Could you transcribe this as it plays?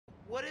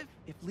what if...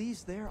 If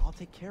Lee's there, I'll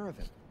take care of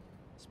him.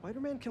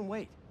 Spider-Man can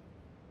wait.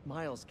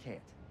 Miles can't.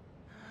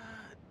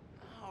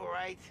 All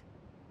right.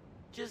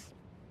 Just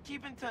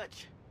keep in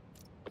touch.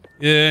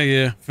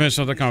 Yeah. Finish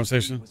up the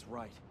conversation. Was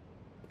right.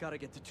 Gotta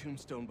get to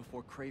Tombstone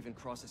before Craven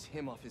crosses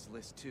him off his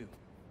list too.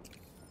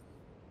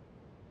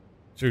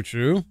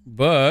 True.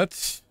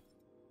 But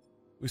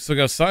we still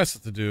got side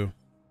stuff to do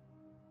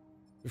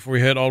before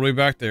we head all the way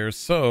back there.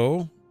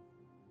 So,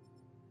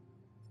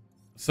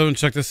 haven't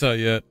checked this out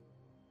yet.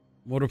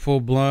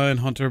 Motorpool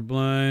blind, Hunter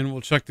blind.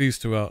 We'll check these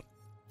two out,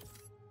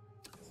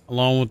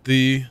 along with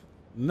the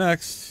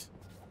next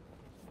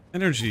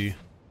energy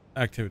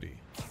activity.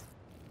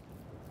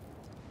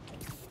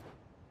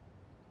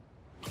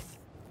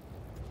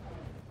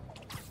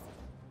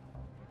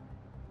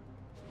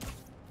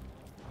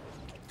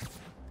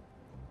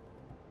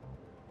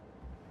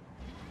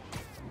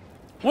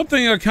 One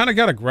thing I kind of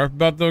got a gripe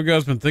about, though,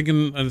 guys, been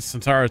thinking this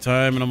entire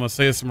time, and I'm going to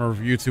say this in my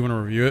review, too, when I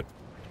review it,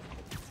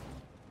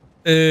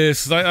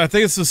 is I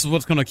think this is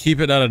what's going to keep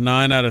it at a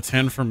 9 out of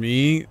 10 for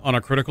me on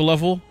a critical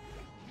level,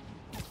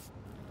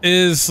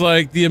 is,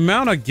 like, the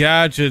amount of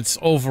gadgets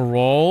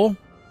overall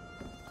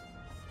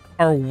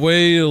are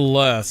way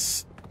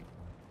less,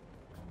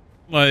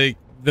 like,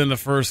 than the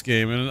first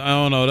game, and I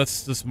don't know,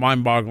 that's just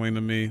mind-boggling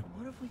to me.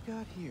 What have we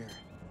got here?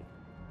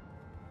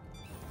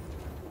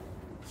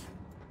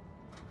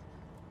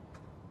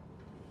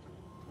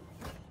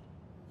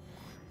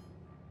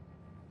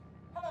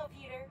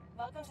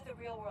 Welcome to the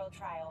real-world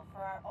trial for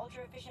our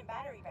ultra-efficient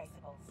battery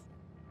bicycles.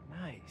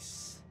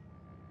 Nice.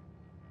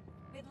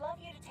 We'd love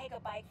you to take a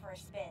bike for a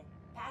spin,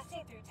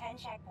 passing through 10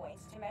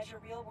 checkpoints to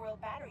measure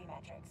real-world battery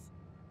metrics.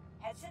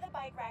 Head to the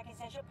bike rack in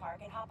Central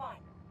Park and hop on.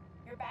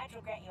 Your badge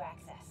will grant you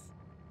access.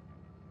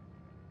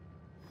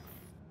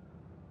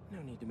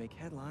 No need to make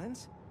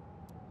headlines.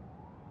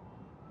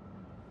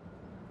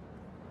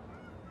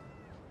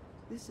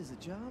 This is a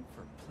job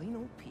for plain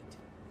old Pete.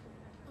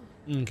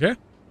 Okay.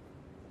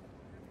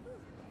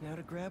 Now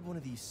to grab one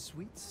of these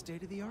sweet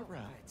state-of-the-art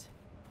rides.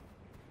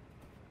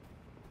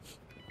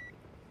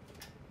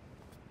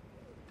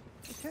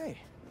 Okay,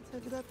 let's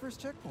head to that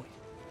first checkpoint.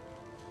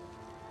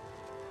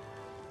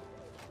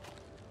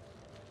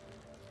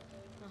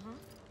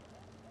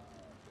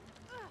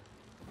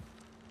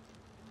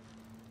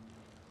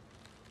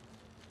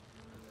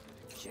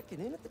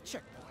 Checking in at the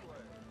checkpoint.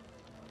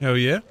 Hell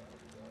yeah.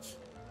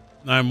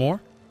 9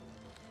 more.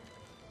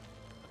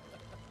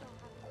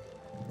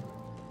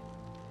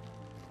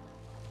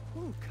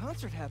 Ooh,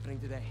 concert happening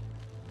today.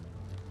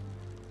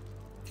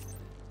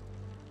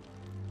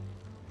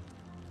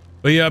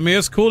 But yeah, I mean,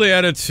 it's cool they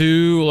added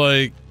 2,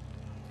 like,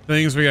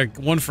 things. We got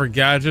one for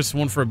gadgets,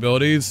 one for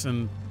abilities,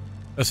 and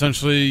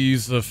essentially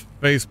use the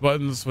face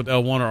buttons with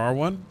L1 or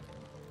R1.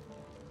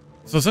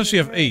 So essentially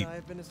you have 8.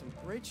 I've been to some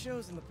great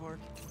shows in the park.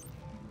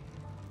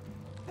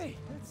 Hey,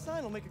 that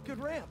sign will make a good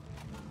ramp.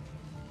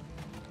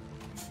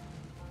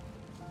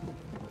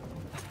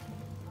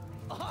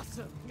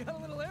 Awesome! Got a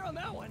little air on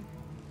that one.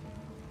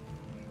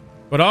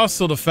 But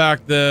also the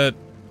fact that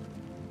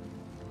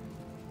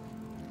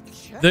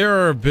there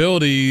are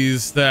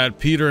abilities that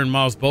Peter and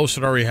Miles both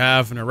should already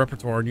have in their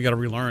repertoire, and you got to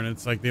relearn.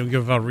 It's like they don't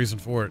give out a reason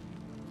for it.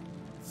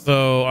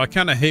 So I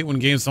kind of hate when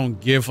games don't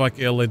give like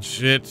a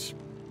legit,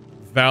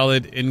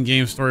 valid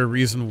in-game story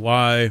reason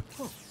why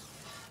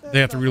they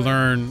have to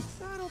relearn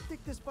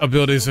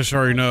abilities that you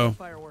already know.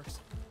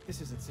 Fireworks.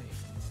 This isn't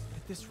safe.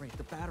 At this rate,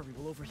 the battery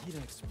will overheat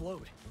and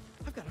explode.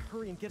 I've got to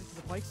hurry and get it to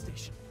the bike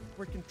station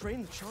where it can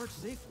drain the charge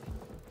safely.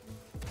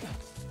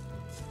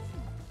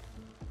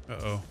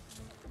 Uh-oh.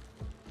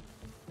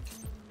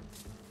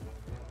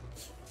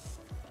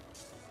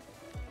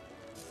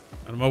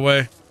 Out of my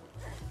way.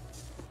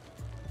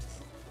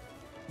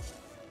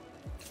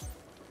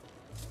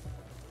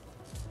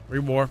 3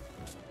 more.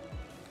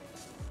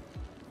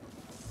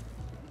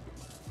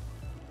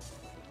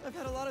 I've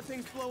had a lot of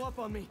things blow up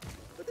on me,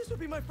 but this would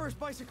be my first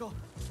bicycle.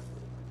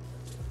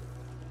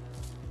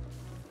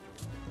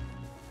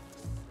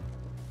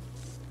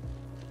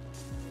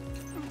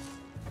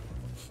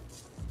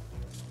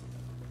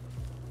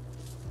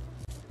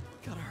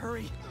 Gotta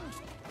hurry.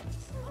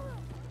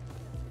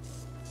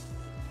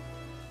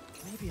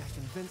 Maybe I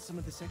can vent some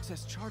of this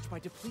excess charge by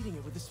depleting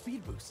it with a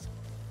speed boost.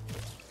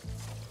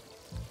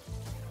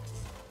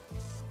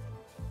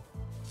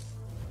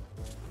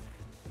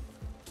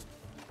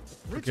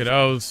 Look at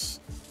those.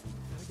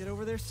 Gotta get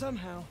over there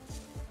somehow.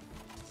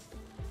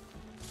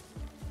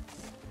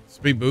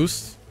 Speed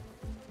boost.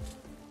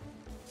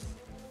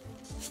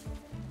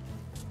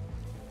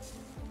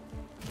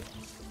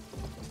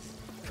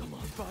 Come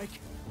on,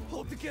 bike.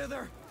 Hold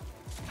together.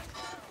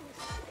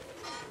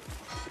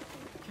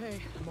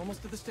 Okay, I'm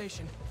almost to the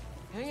station.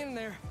 Hang in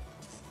there.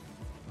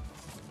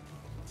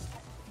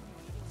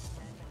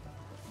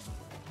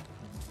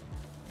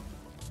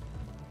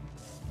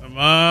 Come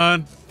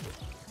on.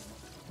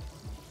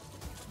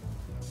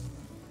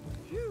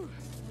 Phew,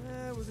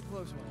 that was a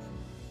close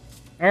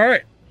one. All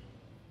right.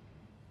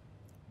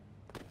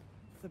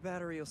 The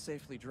battery will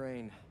safely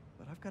drain,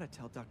 but I've got to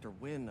tell Dr.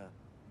 Wynn a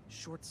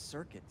Short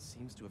circuit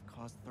seems to have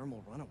caused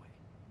thermal runaway.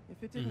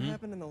 If it didn't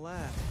happen in the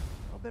lab,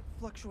 I'll bet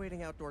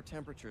fluctuating outdoor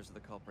temperatures are the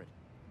culprit.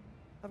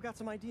 I've got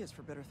some ideas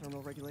for better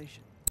thermal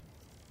regulation.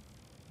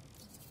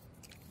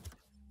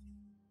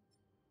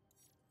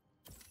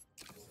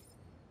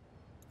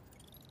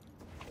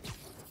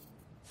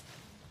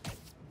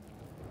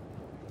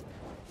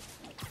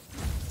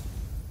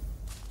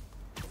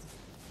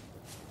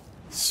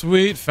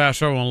 Sweet, fast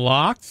travel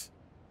unlocked.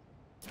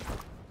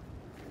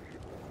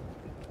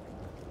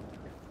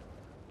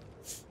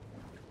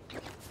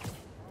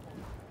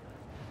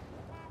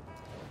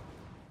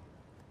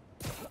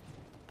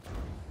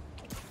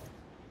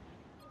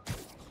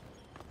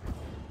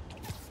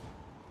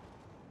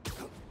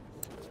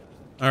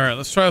 All right,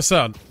 let's try this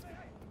out.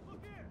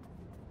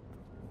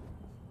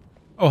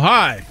 Oh,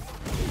 hi.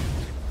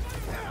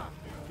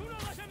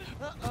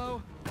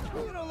 Uh-oh.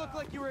 You don't look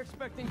like you were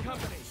expecting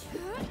company.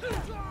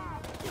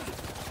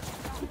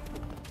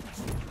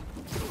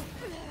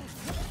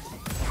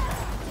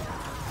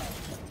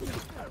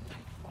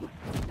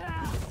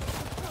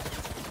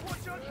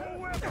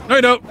 No,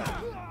 you don't.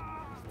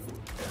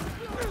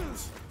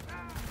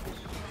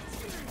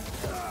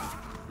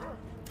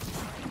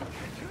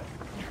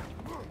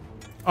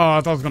 Oh,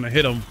 I thought I was gonna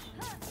hit him.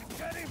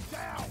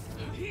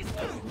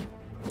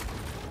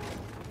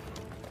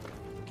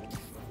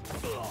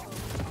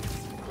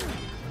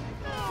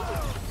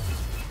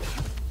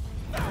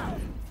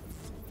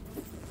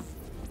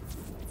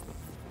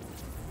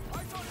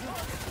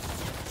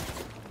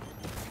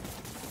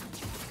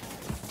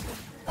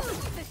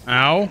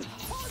 Ow.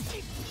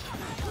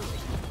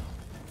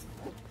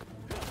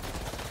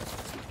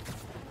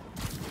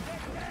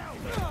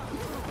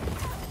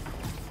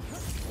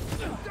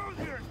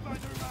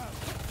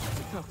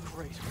 Oh,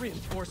 great.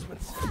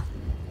 Reinforcements.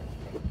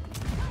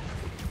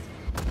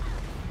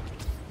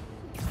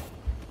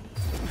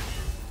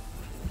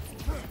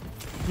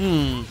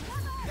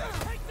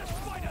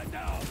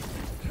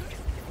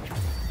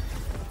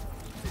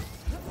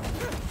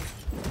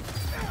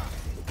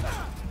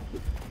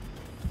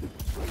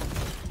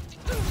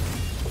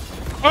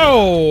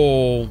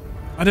 Oh,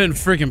 I didn't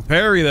freaking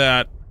parry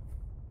that.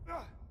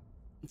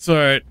 It's all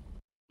right.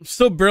 I'm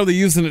still barely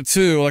using it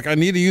too. Like, I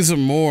need to use it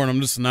more, and I'm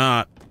just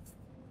not.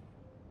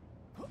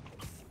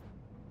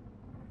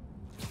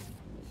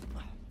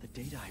 The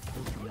data I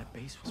pulled from that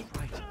base was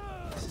right.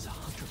 This is a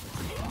hunter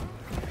line.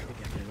 I think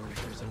I can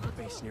notice there's another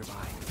base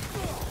nearby.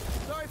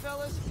 Sorry,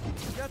 fellas.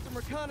 Got some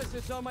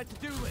reconnaissance on my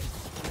to-do list.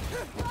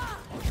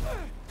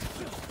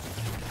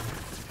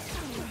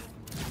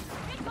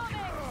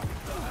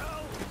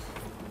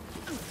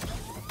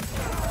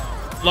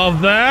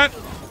 Love that.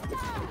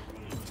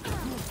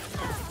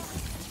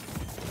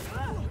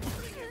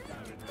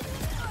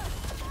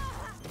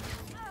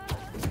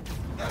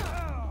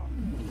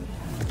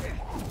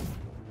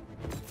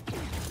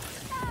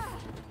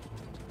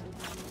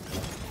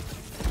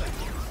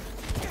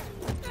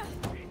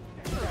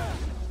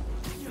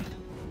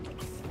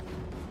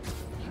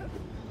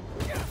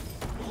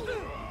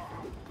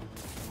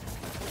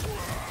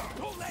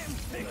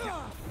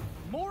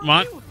 Come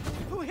on.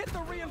 Who hit the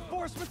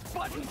reinforcements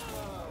button?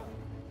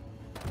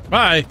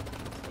 Bye.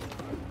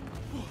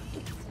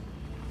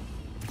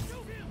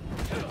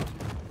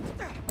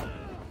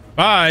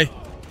 Bye.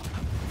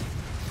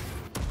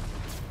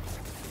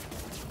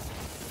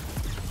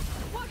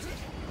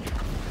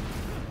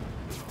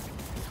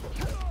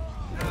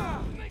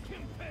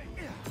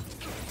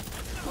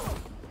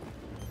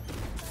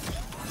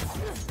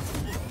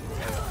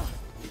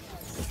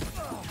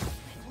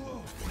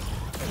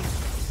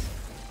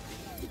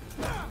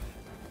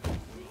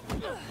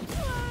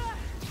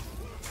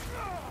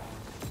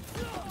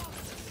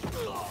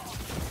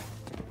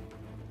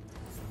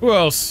 Who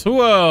else?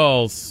 Who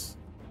else?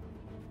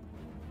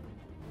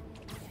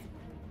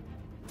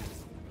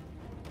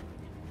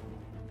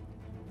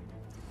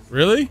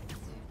 Really?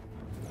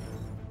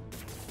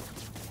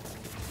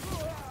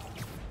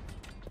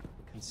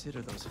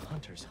 Consider those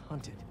hunters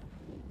hunted.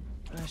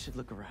 I should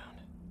look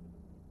around.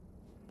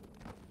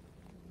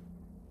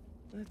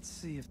 Let's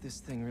see if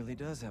this thing really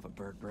does have a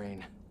bird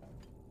brain.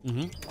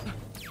 Mm-hmm.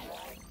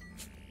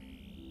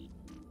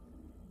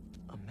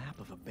 A map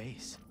of a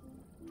base.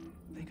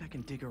 Think I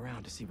can dig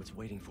around to see what's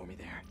waiting for me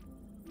there.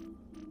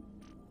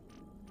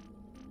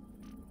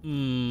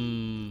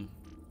 Hmm.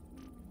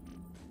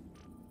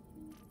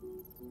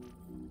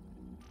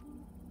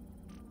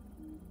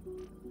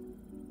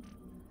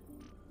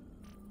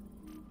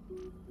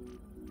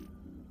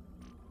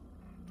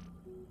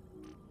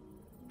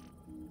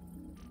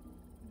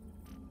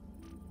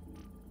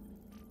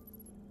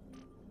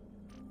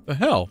 The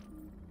hell?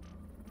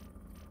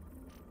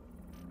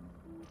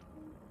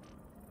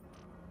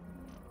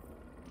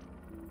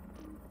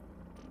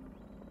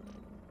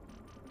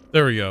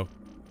 There we go.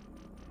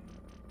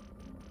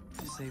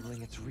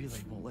 Disabling its relay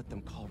won't let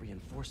them call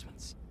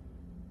reinforcements.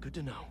 Good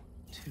to know.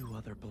 2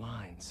 other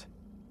blinds.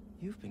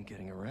 You've been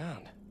getting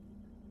around.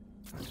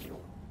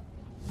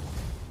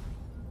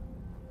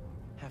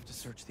 Have to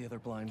search the other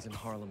blinds in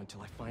Harlem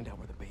until I find out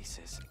where the base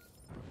is.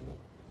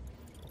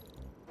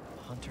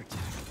 Hunter tech.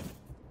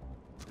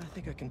 I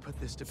think I can put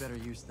this to better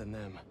use than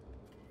them.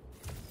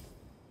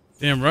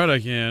 Damn right I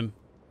can.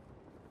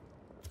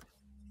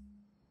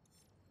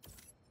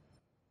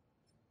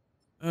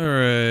 All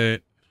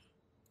right.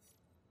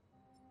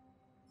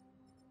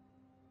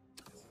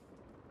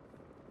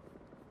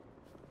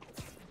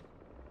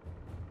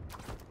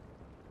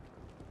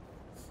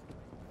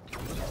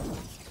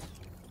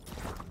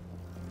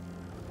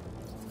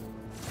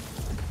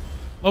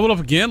 Level up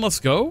again. Let's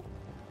go.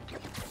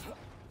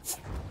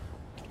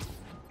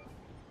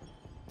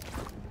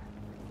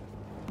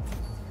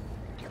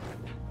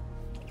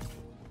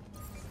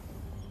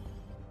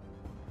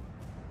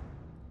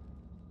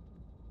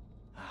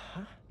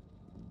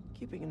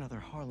 Keeping another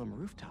Harlem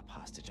rooftop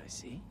hostage, I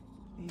see.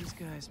 These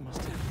guys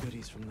must have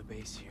goodies from the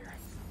base here.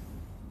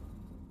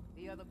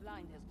 The other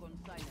blind has gone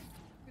silent.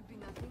 Could be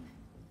nothing.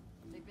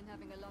 They've been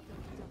having a lot of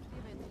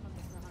interference from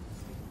the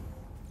surroundings.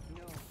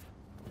 No.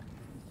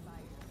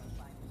 Spiders are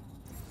finding.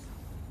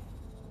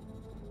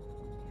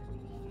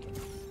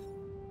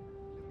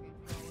 Looking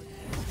forward.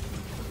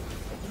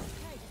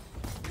 Hey,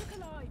 look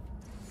alive!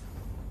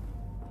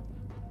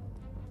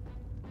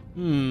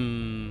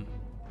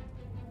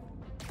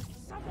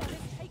 Someone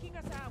is taking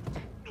us out.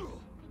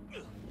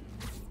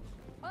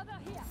 Over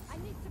here, I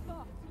need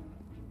support.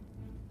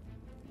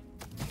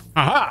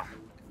 Aha!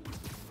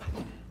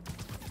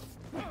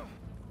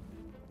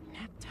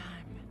 Nap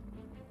time.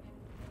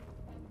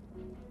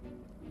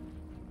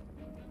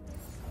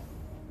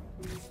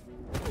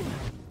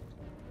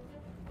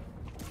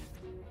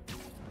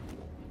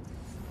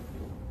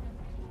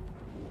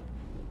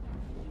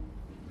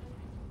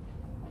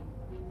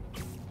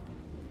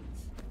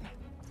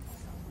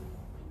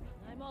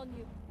 I'm on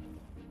you.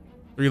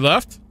 3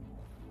 left?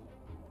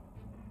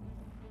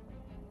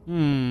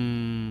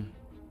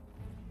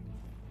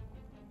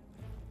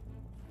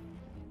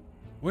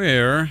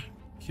 Where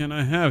can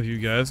I have you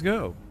guys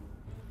go?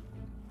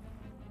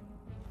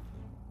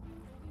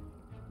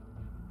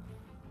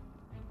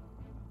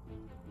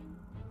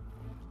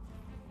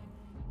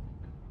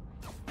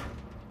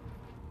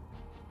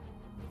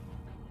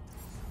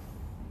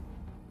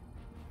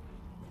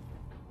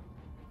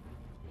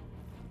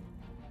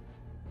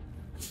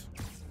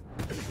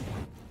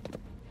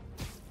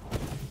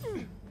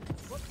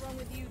 What's wrong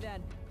with you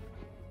then?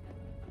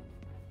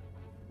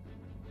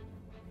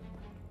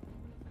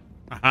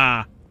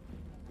 Aha!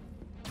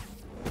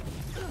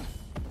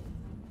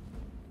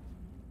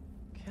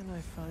 Can I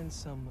find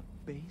some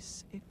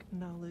basic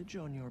knowledge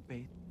on your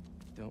bait?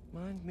 Don't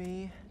mind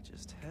me,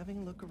 just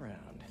having a look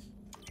around.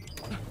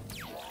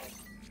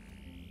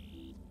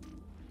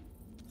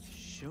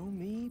 Show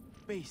me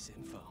base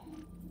info.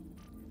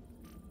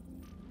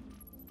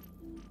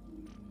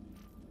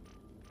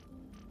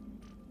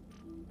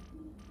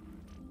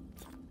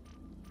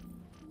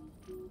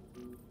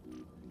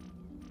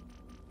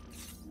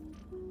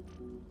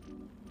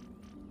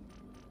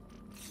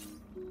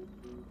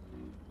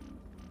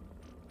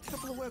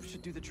 Couple of webs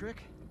should do the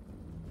trick.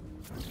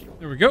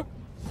 There we go.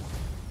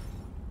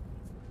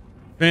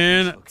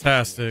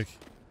 Fantastic.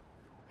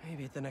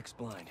 Maybe at the next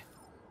blind.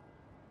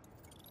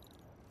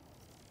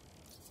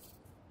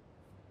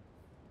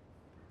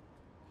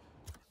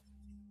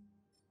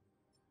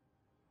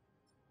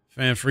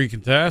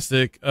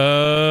 Fan-freaking-tastic.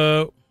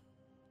 I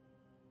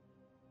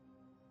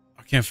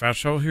can't fast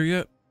travel here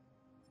yet.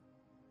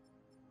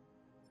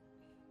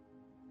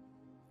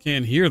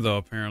 Can't hear though,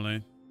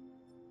 apparently.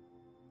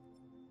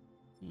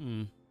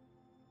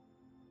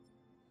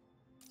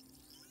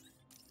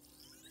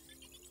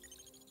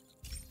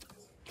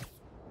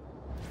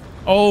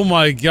 Oh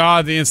my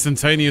god, the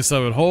instantaneous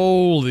of it.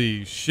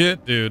 Holy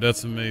shit, dude.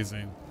 That's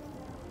amazing.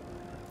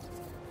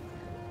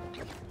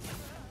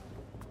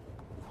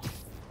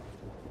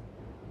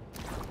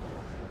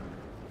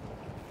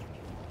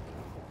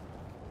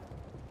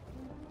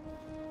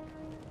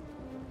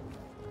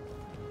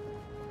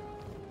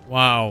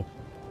 Wow.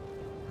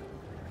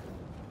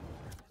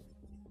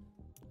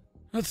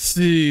 Let's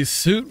see,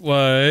 suit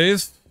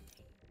wise.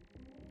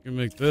 You can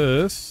make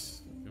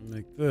this. You can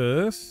make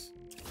this.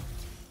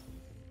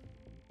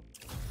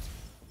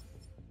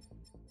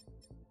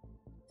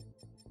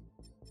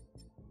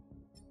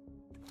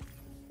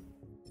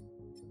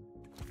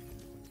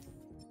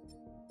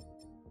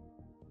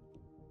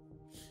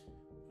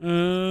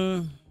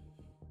 Oh,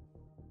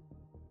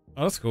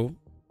 that's cool.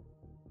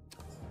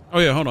 Oh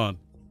yeah, hold on.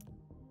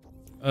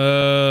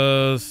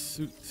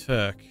 Suit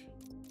tech.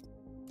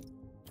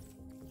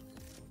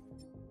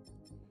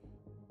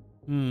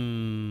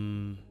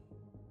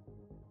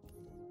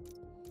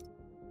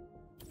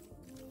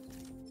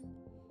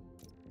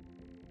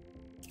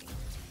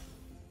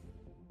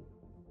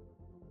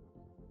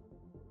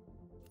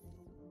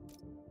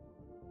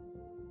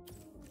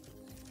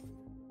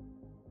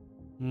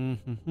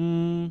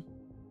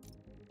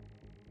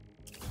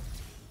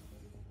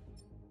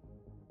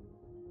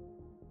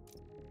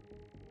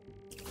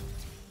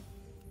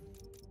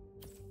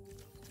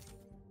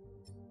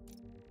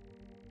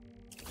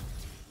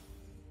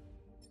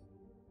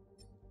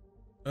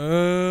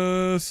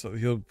 So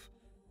he'll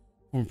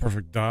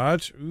Perfect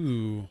dodge.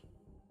 Ooh.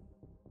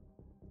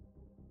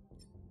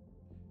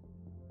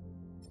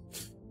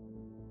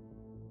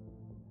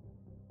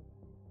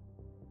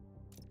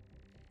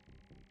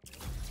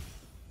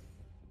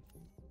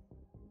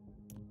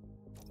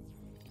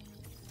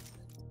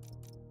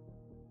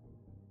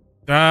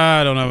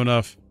 I don't have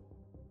enough.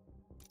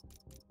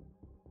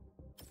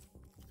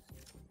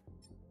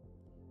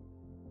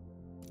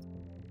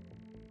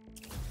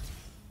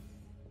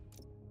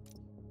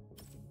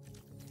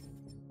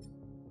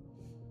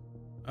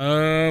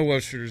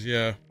 Web shooters,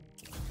 yeah.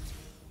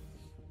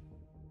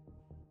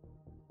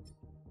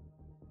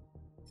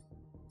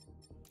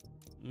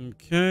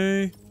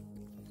 Okay.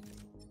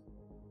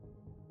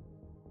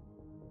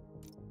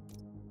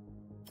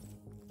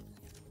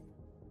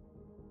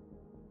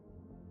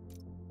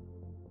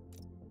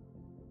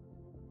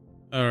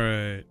 All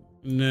right.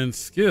 And then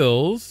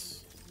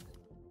skills.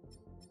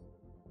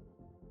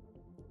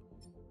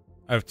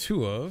 I have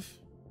 2 of.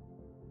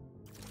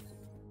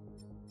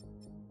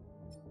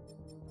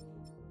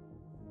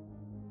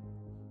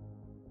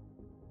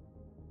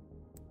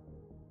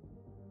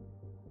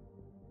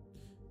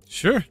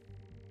 Sure.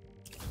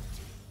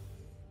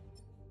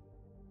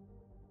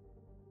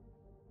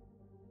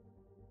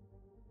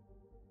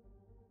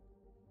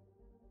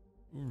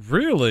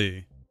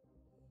 Really?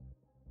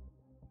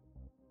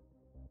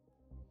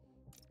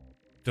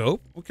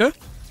 Dope. Okay.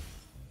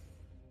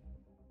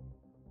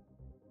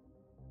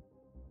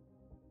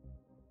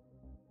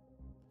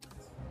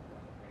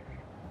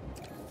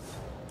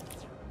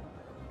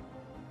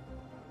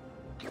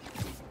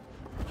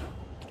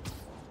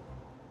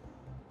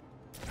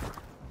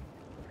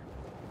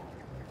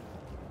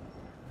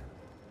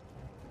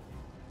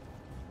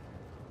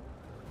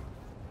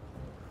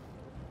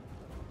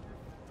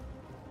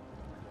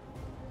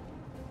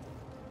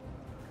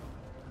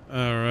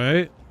 All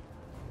right.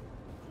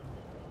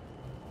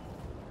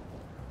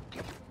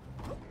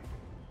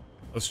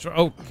 Let's try.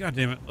 Oh, god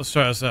damn it. Let's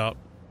try this out.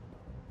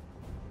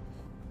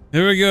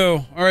 Here we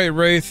go. All right,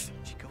 Wraith.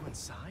 Did you go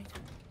inside?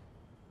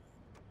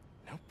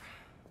 Nope.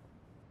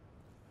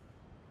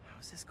 How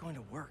is this going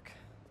to work?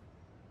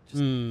 Just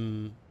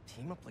team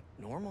up like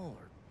normal,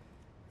 or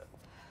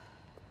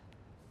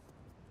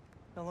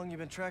how long you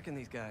been tracking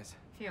these guys?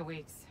 Few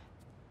weeks.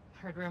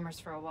 Heard rumors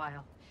for a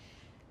while.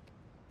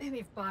 They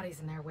leave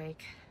bodies in their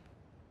wake.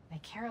 They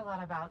care a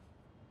lot about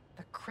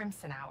the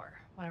Crimson Hour,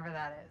 whatever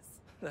that is.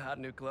 The hot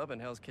new club in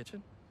Hell's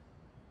Kitchen?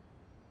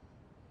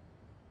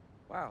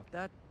 Wow,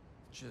 that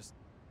just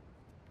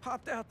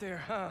popped out there,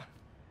 huh?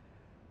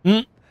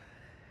 Who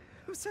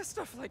says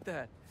stuff like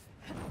that?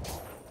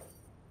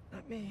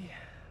 Not me.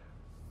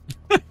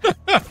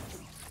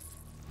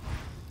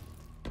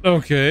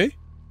 Okay.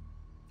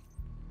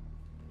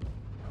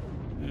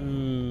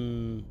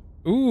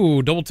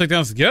 Ooh, double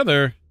takedowns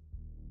together.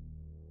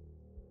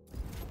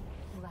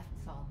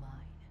 Left's all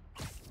mine.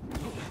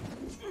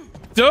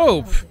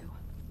 Dope. Will do.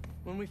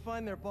 When we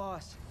find their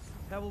boss,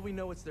 how will we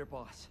know it's their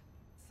boss?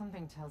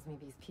 Something tells me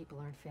these people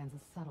aren't fans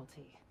of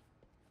subtlety.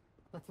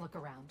 Let's look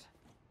around.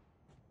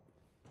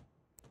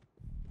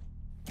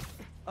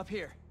 Up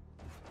here.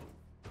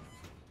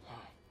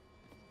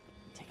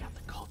 Take out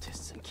the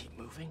cultists and keep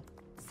moving?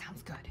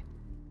 Sounds good.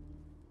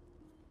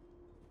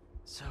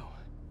 So,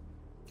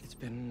 it's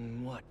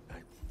been, what,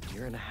 a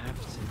year and a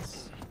half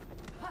since...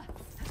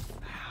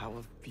 How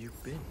have you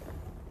been?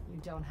 You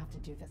don't have to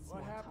do this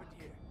small talk.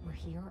 We're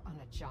here on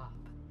a job.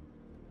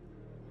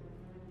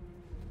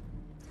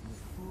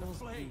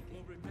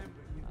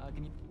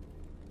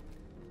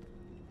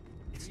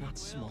 It's not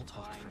small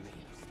talk for me.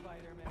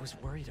 I was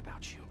worried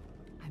about you.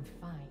 I'm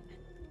fine.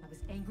 I was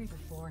angry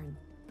before and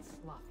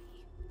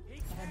sloppy.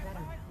 But I'm better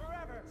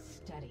now.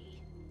 Steady.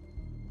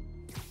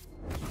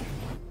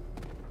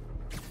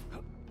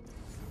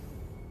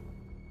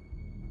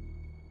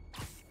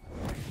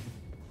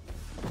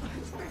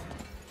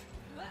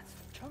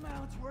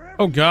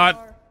 Oh god.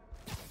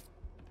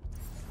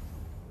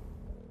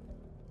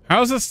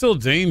 How is that still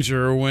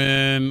danger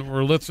when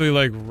we're literally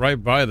like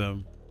right by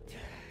them?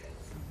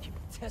 Keep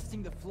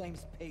testing the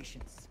flame's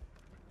patience.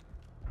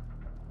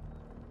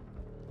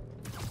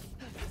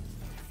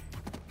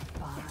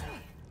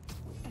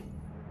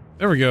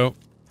 There we go.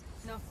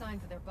 No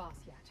signs of their boss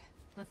yet.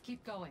 Let's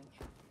keep going.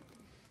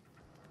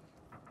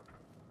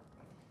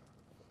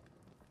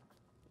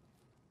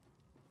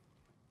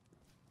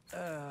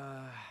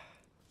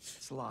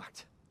 It's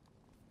locked.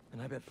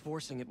 And I bet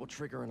forcing it will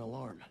trigger an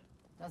alarm.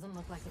 Doesn't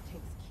look like it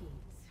takes keys.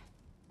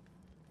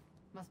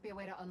 Must be a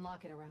way to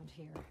unlock it around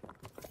here.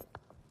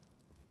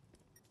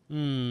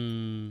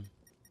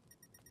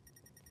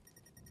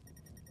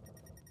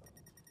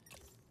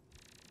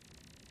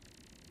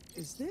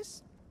 Is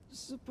this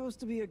supposed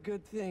to be a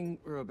good thing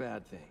or a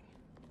bad thing?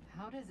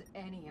 How does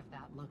any of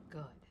that look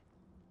good?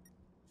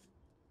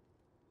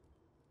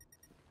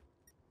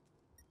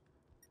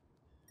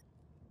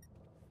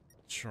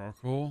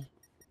 Charcoal.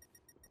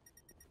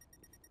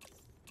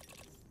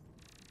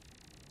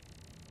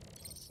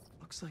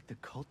 Looks like the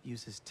cult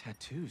uses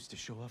tattoos to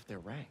show off their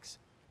ranks.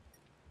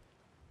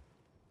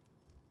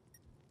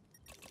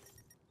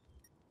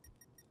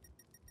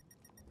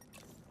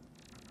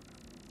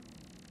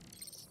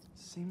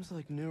 Seems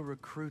like new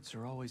recruits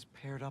are always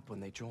paired up when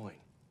they join.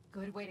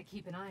 Good way to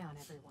keep an eye on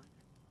everyone.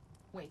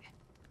 Wait,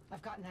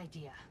 I've got an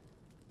idea.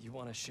 You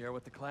want to share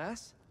with the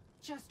class?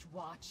 Just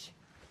watch.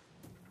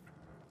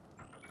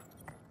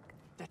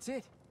 That's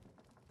it.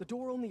 The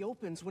door only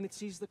opens when it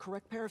sees the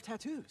correct pair of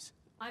tattoos.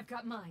 I've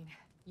got mine.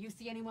 You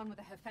see anyone with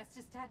a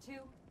Hephaestus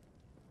tattoo?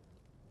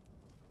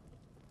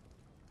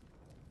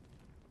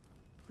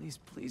 Please,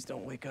 please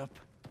don't wake up.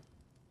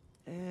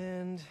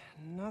 And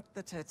not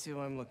the tattoo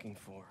I'm looking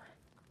for.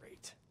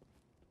 Great.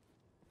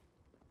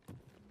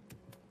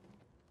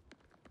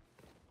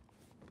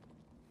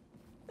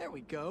 There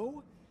we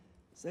go.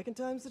 Second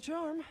time's the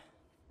charm.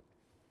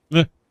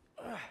 Eh.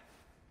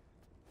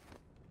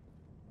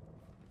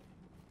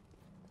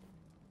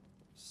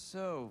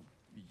 So,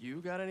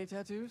 you got any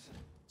tattoos?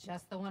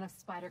 Just the one of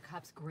Spider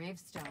Cop's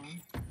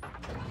gravestone.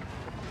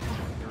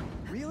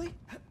 Really?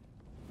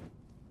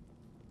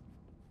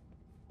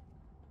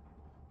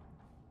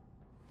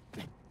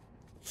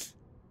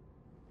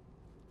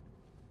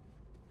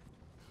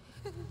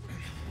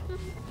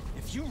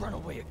 If you run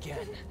away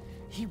again,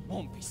 he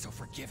won't be so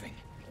forgiving.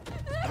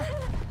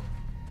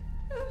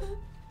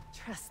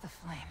 Trust the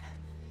flame,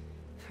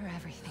 for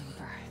everything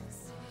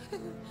burns.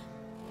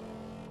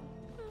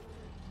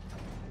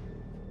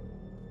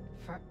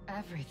 For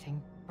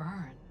everything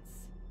burns.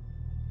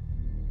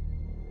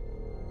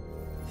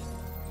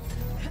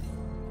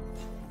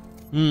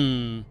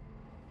 Hmm.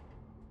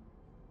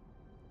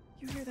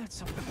 You hear that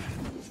something?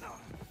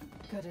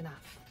 Good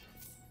enough.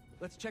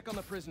 Let's check on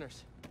the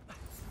prisoners.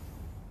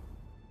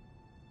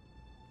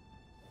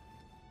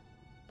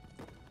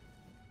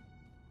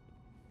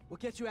 We'll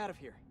get you out of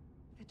here.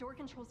 The door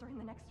controls are in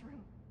the next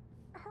room.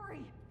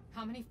 Hurry!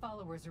 How many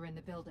followers are in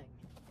the building?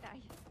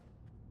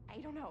 I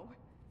don't know.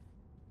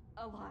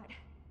 A lot.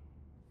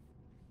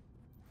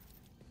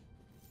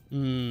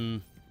 Hmm.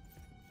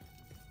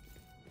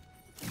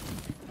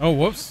 Oh,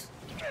 whoops.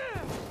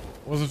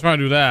 Wasn't trying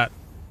to do that.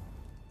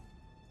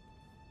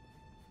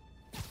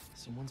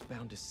 Someone's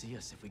bound to see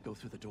us if we go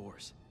through the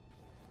doors.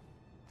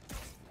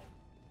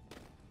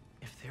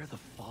 If they're the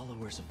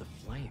followers of the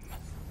flame,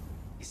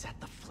 is that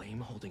the flame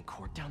holding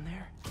court down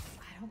there?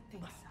 I don't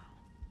think so.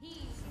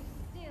 He is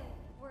still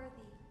worthy.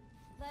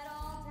 Let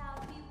all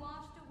doubt be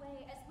washed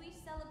away as we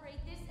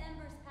celebrate this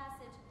Ember's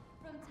passage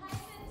from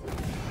Titan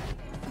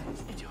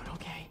to... You doing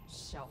okay?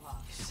 Show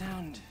off. You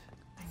sound...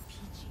 I'm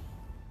peachy.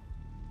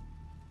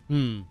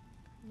 Hmm.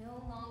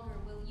 No longer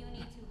will you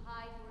need to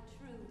hide your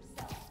true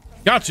self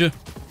from... Gotcha.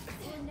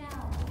 For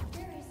now,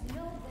 there is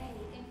no way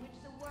in which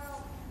the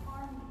world can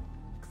harm you.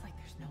 Looks like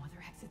there's no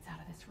other exits out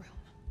of this room.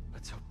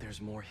 Let's hope there's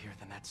more here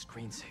than that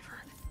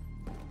screensaver.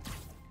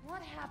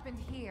 What happened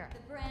here? The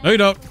brand No, you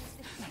don't. holds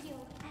the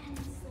shield and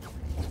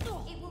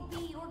sword. It will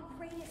be your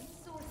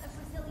greatest source of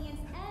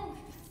resilience and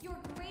your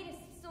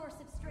greatest source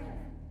of strength,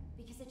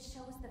 because it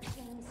shows the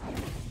flame's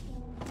truth in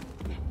you,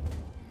 and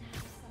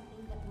that's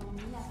something that will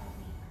never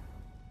waver.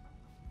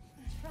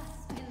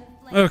 Trust in the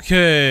flame.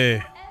 Okay.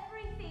 For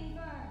everything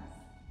burns.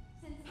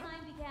 Since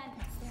time began,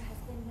 there has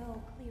been no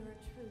clearer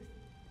truth.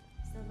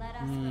 So let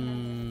us remember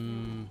this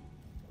now,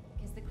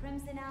 because the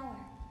Crimson Hour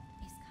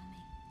is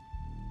coming.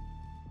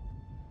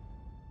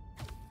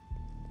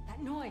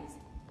 That noise!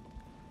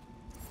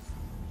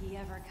 He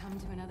ever come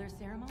to another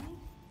ceremony?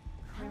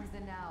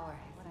 Crimson Hour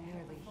is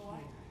nearly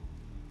here.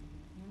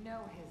 You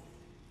know his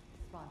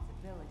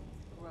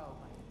responsibilities grow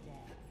by the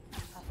day.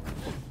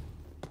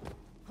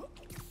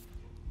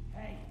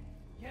 Hey,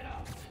 get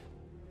up!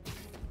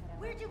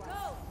 Where'd you go?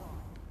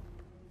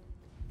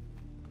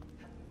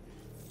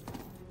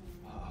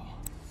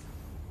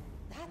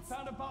 That's...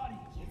 Found a body.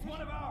 It's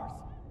one of ours.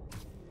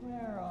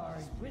 Where are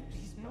you with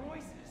these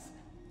noises?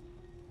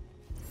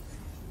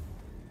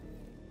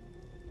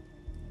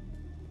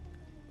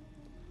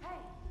 Hey,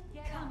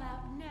 Come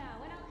out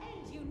now, and I'll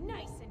end you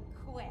nice and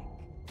quick.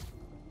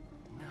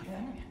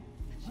 Nothing.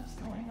 What's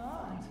going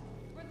on?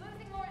 We're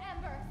losing more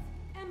embers.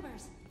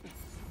 Embers.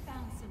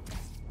 Found something.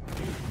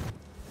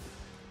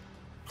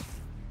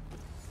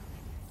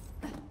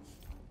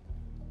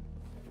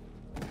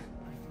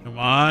 Come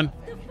on.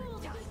 The full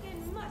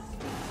beacon must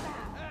be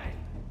found. Hey,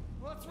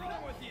 what's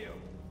wrong with you?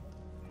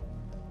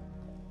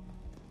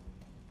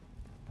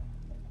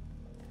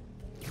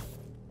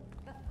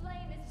 The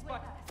flame is with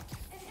us.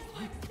 An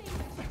ember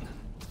extinguished.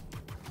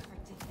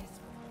 this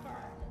will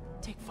burn.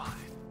 Take 5.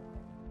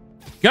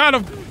 Got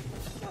him.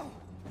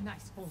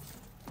 Nice hold.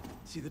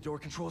 See the door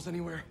controls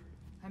anywhere?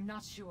 I'm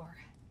not sure.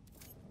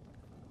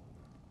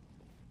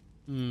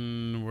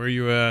 Hmm. Where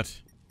you at?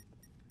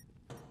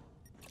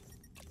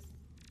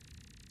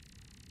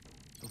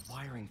 The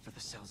wiring for the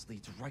cells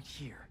leads right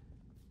here.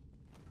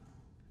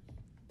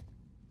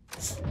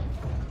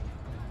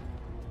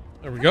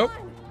 There we go.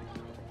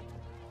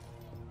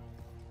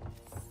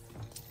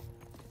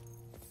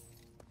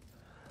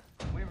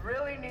 We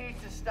really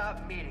need to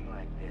stop meeting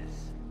like this,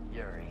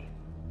 Yuri.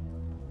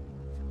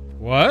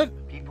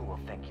 What? People will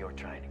think you're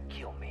trying to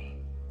kill me.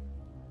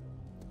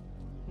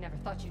 Never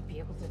thought you'd be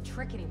able to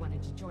trick anyone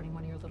into joining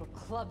one of your little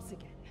clubs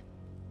again.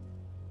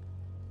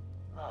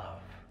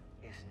 Love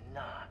is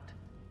not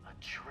a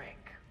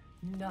trick.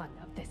 None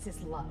of this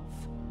is love.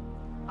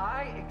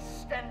 I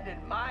extended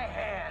my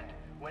hand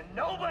when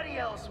nobody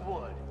else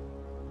would.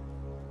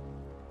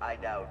 I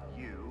doubt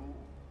you,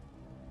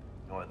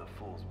 nor the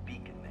fool's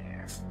beacon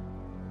there,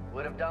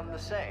 would have done the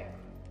same.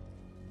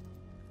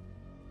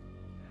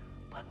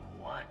 But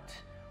what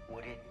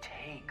would it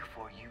take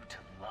for you to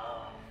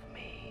love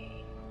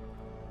me?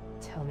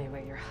 Tell me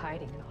where you're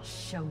hiding and I'll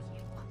show you.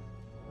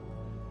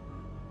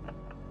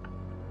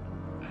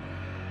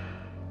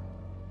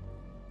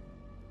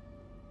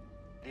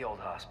 The old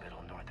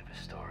hospital north of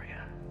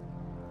Astoria.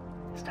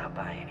 Stop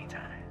by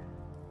anytime.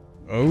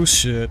 Oh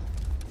shit.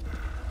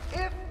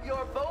 If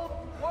you're both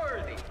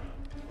worthy.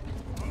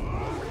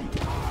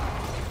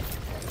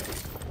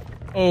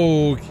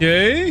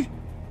 Okay.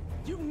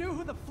 You knew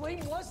who the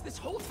flame was this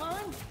whole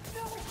time?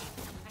 No!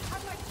 I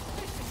had my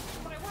suspicions,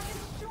 but I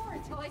wasn't sure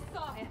until I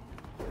saw him.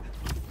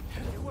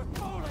 You were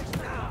foolish to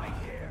come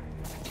here.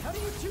 How do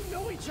you two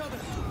know each other?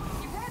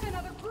 We ran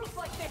another group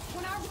like this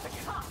when I was a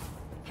cop.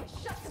 I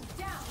shut them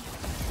down.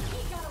 He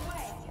got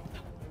away.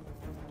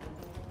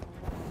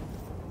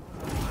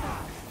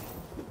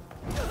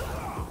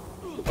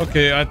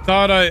 Okay, I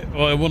thought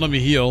well, it won't let me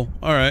heal.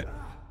 All right.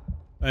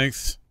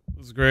 Thanks. That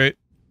was great.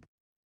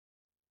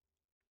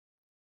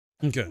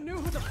 Okay. You knew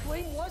who the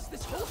flame was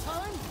this whole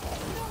time?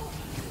 No!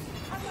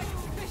 I had my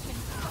suspicions,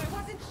 but I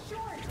wasn't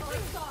sure until I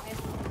saw him.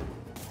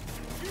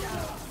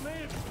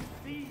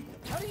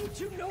 How do you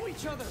two know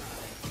each other?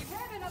 We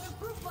ran another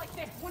group like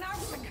this when I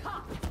was a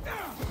cop.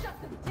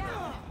 Shut them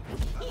down.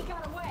 He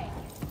got away.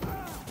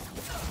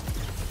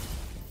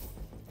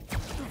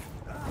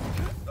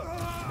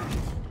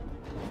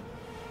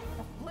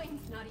 The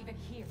flame's not even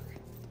here.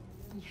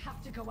 We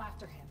have to go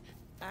after him.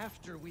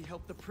 After we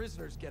help the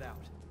prisoners get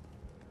out.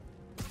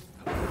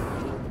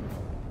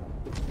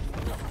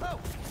 Oh,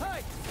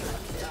 hi!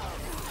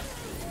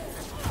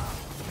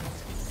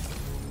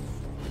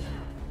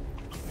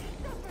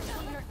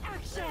 Your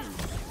action!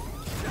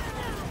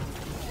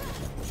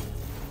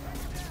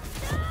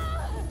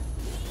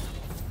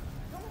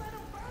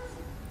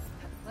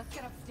 Let's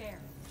get upstairs.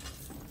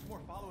 There's more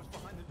followers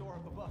behind the door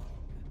up above.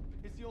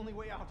 It's the only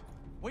way out.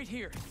 Wait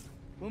here.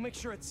 We'll make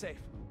sure it's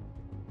safe.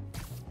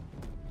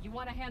 You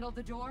want to handle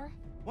the door?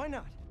 Why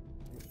not?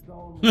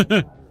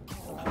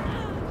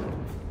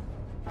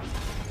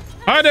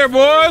 Hi there,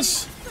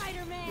 boys.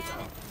 Spider-Man!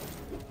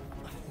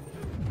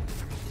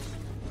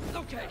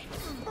 Okay,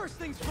 first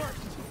things first.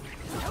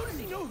 How does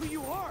he know who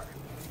you are?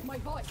 My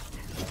voice.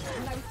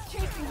 When I was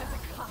chasing as a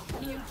cop,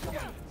 you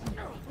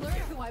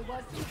learned who I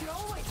was. You could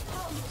always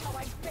tell me how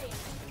I failed.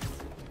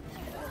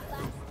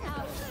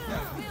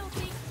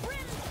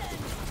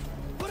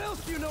 What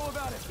else do you know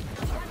about it?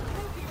 That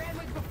group he ran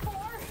with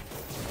before,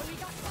 when we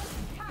got close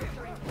to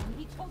capturing him,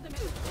 he told them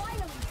it was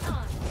finally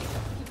time.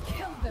 He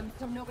killed them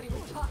so nobody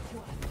would talk to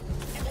us.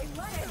 And they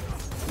let him.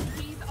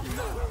 He's a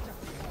monster.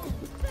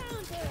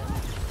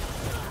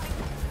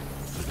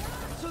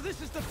 So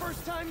this is the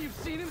first time you've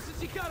seen him since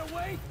he got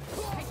away?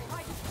 I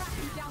tried to track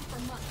him down for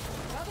months,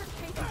 but other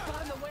cases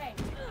got in the way.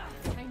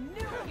 I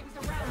knew he was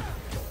around.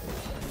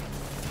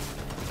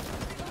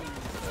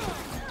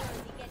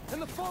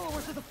 And the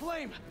followers of the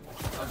flame,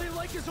 are they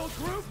like his old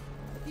group?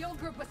 The old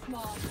group was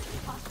small.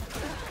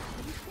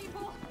 These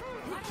people,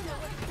 I don't know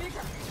what's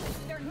bigger.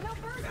 Their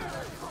numbers or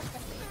their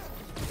prophecy.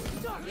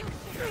 You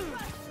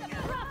trust the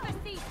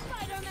prophecy,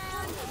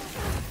 Spider-Man!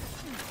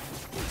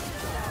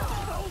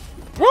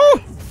 Woo!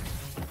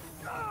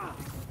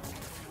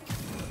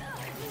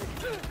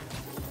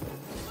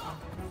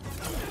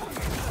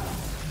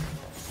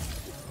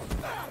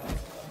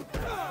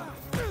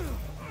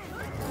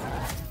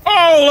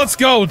 Oh, let's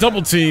go.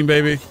 Double team,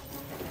 baby.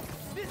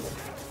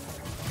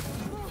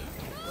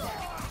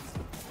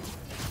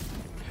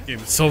 Game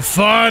is so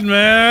fun,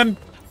 man.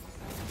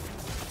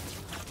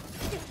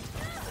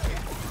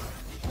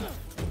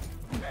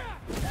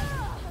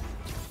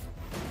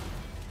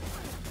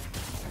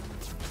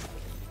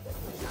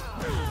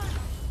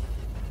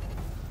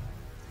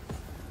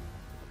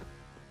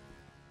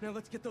 Now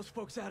let's get those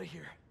folks out of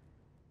here.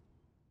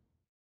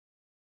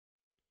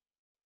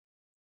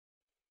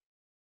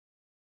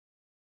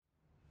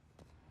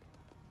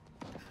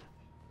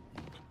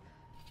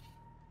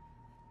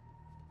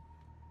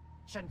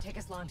 Shouldn't take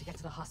us long to get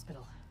to the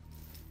hospital.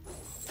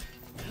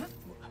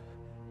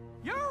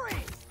 Yuri!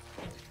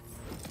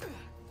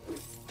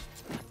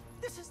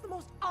 This is the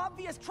most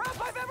obvious trap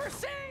I've ever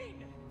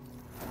seen!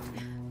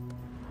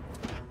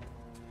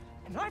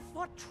 And I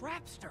fought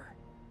Trapster.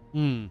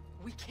 Hmm.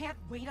 We can't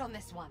wait on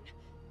this one.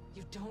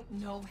 You don't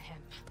know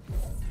him.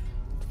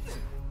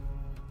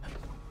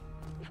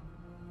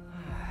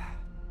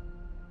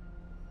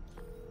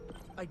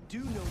 I do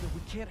know that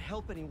we can't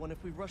help anyone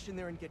if we rush in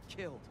there and get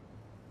killed.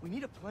 We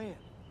need a plan.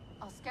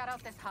 I'll scout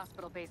out this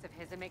hospital base of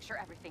his and make sure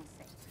everything's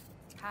safe.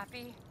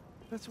 Happy?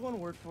 That's one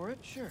word for it,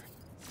 sure.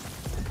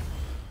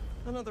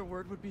 Another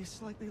word would be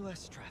slightly less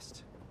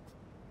stressed.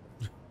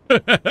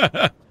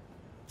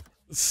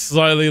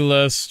 Slightly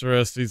less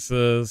stressed, he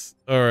says.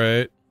 All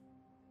right.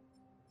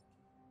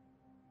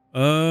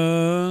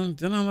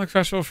 Didn't I unlock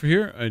fast travel for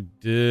here? I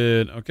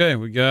did. Okay,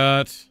 we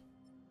got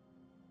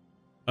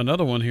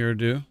another one here to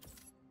do.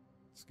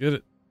 Let's get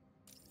it.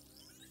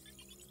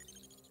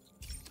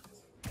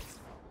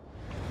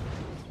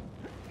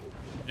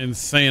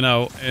 Insane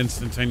how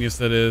instantaneous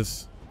that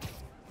is.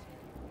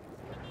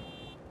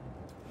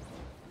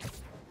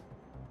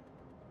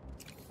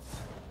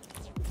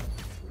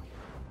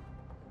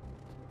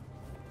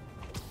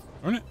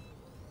 Darn it.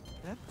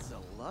 That's a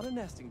lot of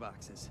nesting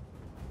boxes.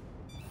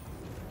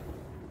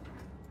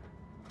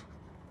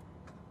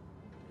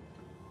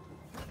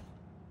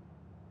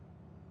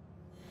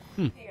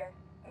 Peter,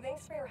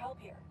 thanks for your help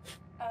here.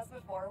 As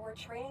before, we're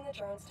training the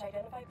drones to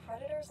identify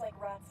predators like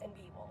rats and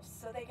bee wolves,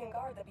 so they can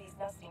guard the bees'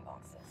 nesting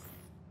boxes.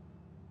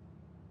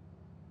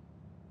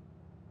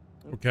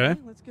 Okay.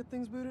 Let's get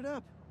things booted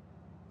up.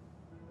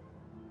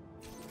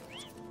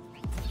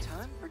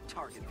 Time for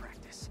target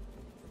practice.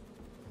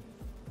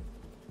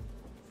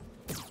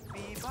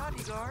 Bee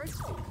bodyguards,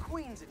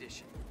 Queen's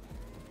Edition,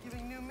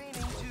 giving new meaning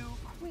to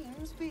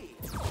Queen's Bee.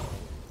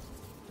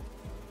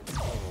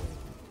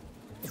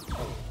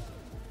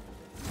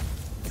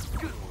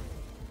 Good one.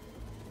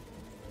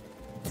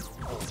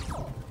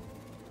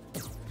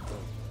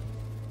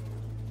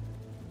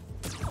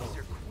 These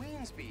are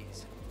Queen's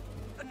bees,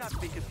 not to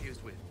be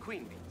confused with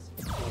queen bees.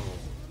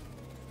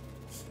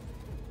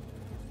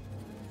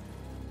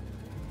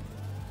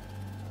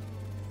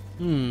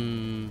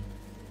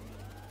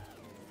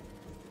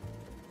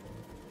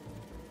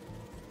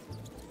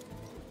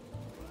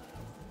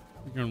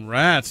 Freaking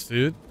rats,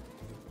 dude.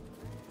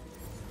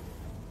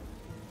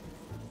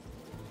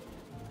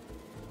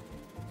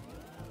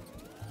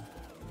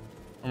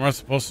 Am I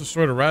supposed to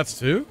destroy the rats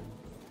too?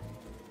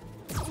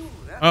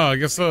 Oh, I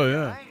guess so,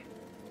 yeah.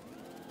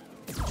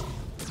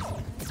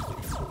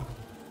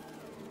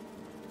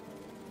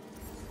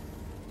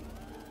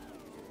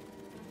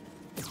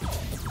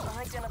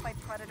 Unidentified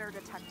predator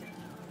detected.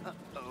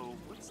 Uh-oh,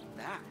 what's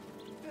that?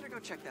 Better go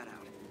check that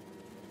out.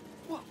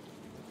 Whoa,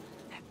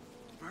 that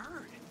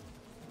bird.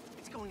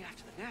 It's going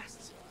after the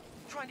nests,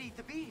 trying to eat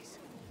the bees.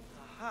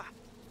 Aha,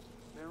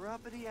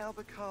 Neuropody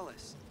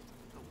albicollis,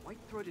 the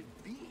white-throated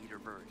bee-eater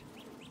bird.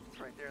 It's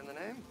right there in the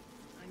name.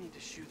 I need to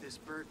shoot this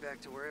bird back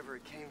to wherever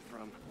it came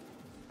from.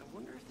 I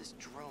wonder if this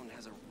drone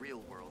has a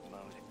real-world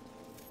mode.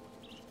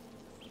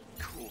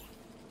 Cool.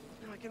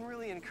 Now I can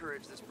really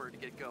encourage this bird to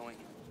get going.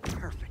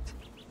 Perfect.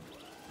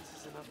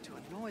 This is enough to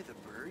annoy the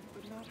bird,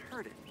 but not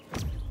hurt it.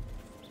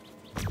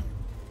 If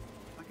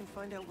I can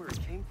find out where it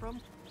came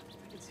from,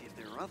 I can see if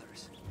there are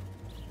others.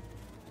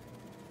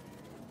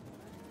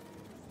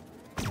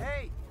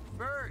 Hey,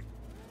 bird!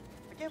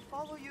 I can't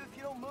follow you if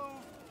you don't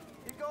move.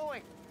 Get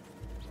going.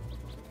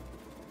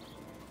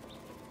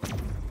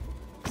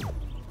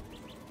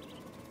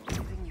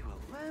 Giving you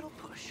a little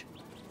push.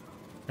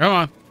 Come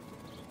on.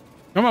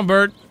 Come on,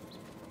 bird.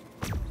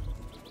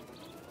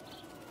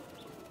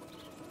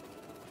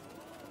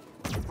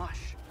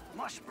 Mush.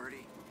 Mush,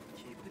 birdie.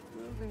 Keep it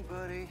moving,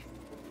 buddy.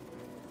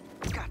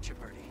 Gotcha,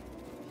 birdie.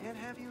 Can't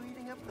have you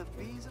eating up the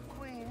bees of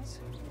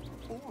queens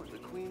or the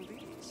queen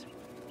bees.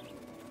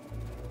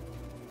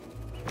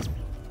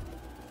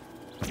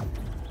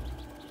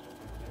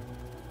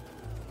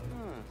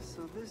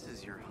 So this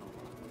is your home.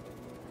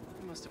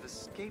 You must have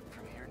escaped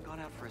from here and gone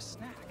out for a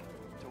snack.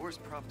 Door's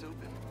propped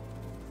open.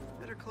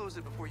 Better close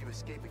it before you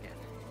escape again.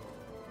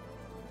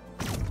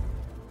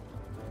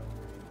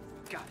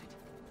 Got it.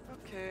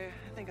 Okay,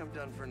 I think I'm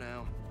done for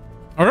now.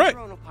 All right. The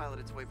drone will pilot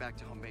its way back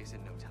to home base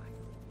in no time.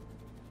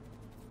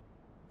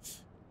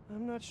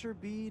 I'm not sure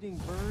bee-eating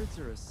birds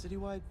are a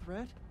citywide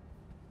threat,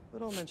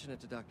 but I'll mention it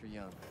to Dr.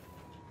 Young.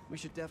 We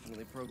should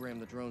definitely program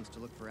the drones to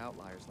look for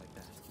outliers like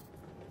that.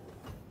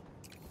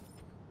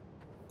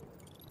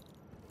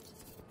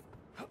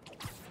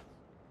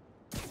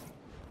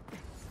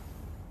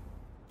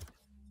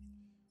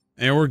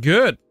 And we're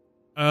good.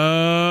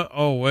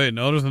 Oh wait,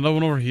 no, there's another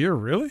one over here.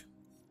 Really?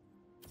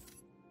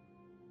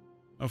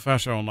 No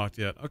fast travel unlocked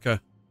yet. Okay.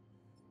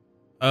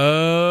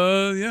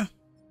 Yeah.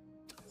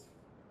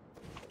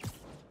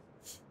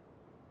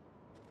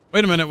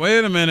 Wait a minute.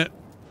 Wait a minute.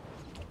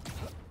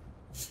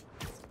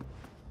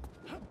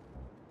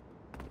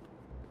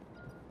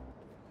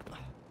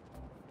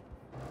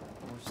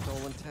 More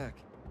stolen tech.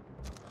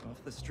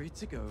 Off the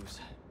streets it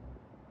goes.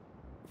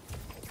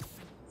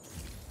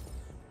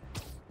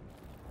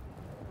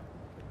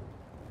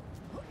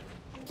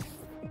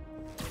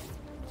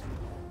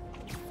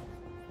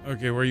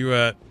 Okay, where you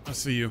at? I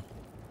see you.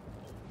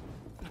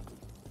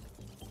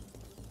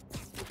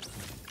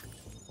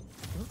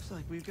 Looks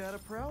like we've got a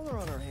prowler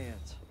on our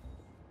hands.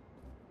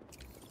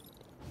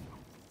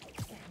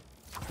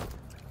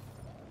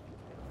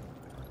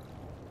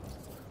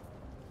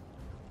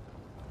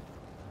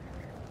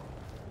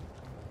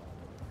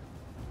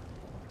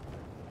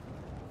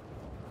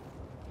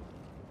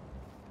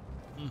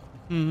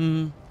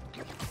 Hmm.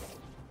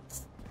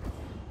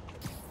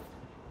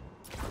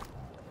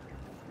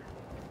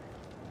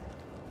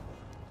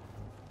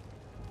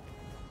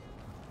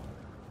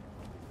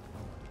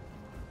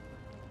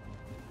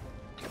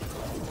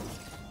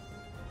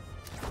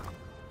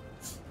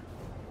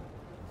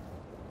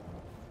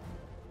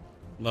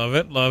 Love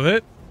it, love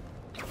it.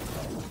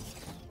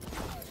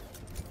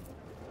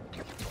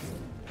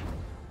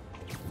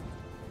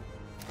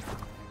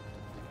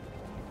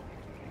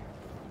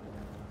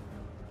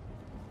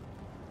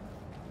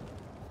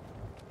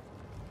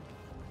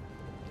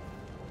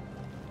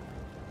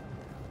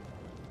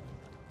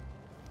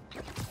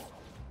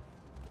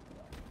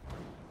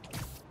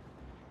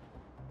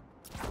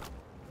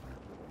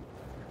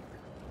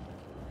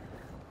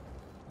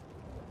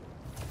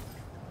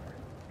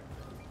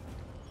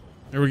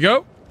 Here we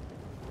go.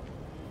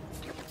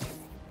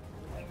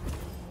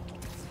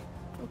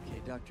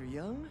 Okay, Dr.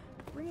 Young,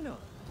 bring it on.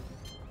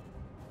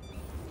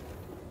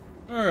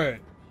 All right.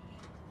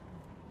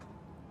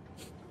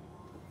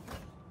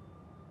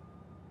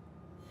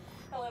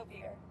 Hello,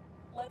 Peter.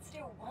 Let's do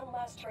one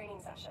last training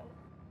session.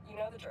 You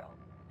know the drill.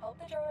 Help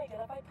the drone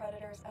identify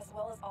predators as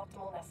well as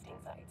optimal nesting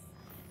sites.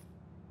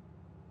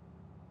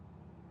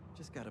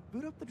 Just gotta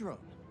boot up the drone.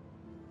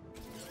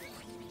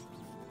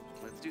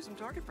 Let's do some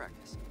target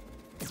practice.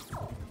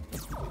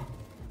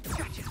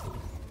 Gotcha.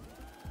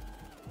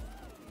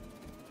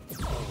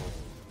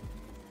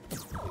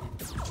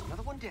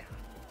 Another one down.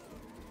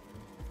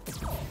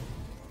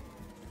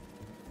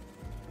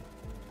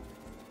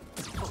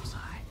 Bullseye.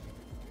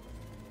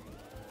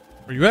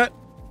 Where you at?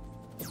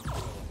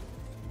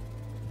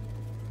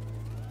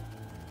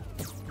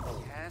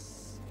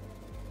 Yes.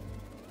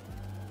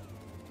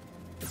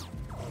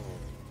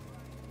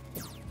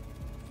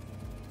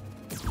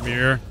 Come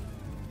here.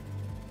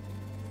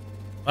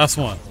 Last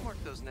one. Let's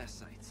mark those nest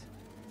sites.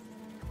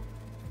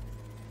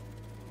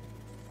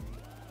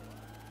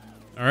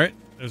 All right.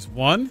 There's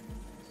one.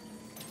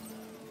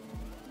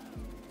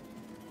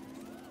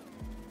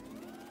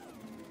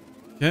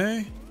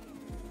 Okay.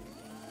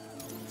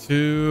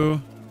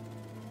 2,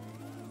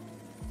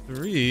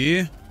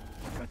 3.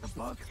 Got the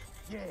bug?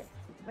 Yeah.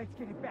 Let's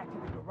get it back to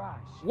the garage.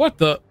 What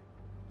the?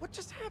 What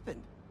just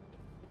happened?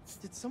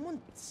 Did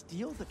someone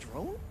steal the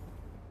drone?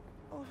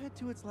 I'll head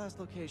to its last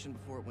location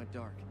before it went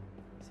dark.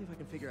 See if I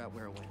can figure out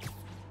where it went.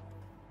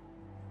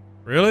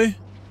 Really?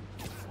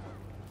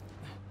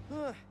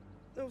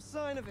 No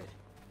sign of it.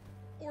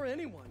 Or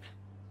anyone.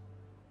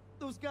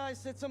 Those guys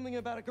said something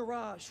about a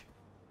garage.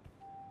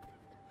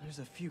 There's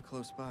a few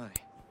close by.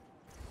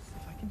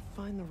 If I can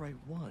find the right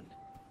one,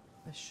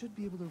 I should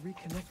be able to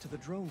reconnect to the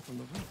drone from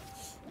the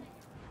roof.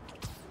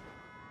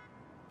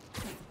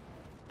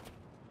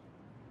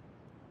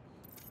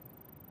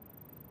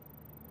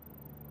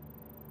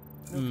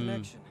 No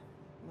connection.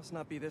 Must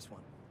not be this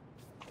one.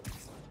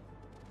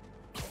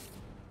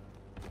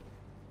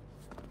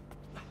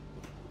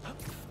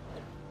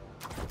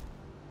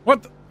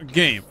 What the?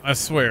 Game, I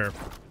swear.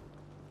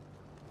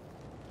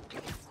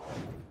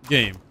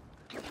 Game.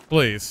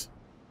 Please.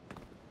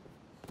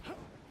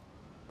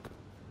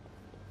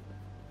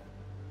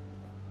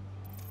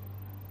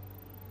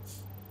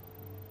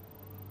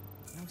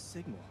 No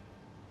signal.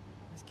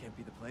 This can't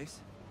be the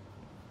place.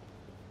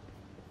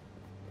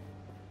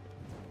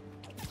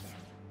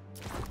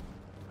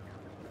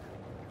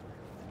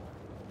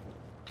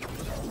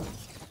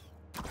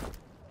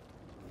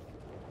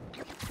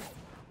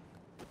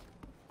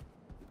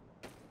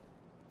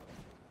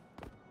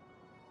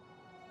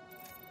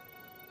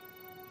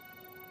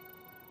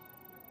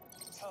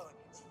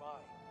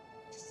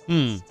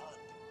 Hmm. It's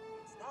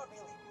not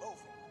really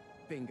moving.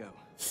 Bingo.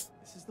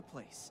 This is the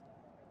place.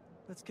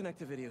 Let's connect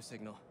the video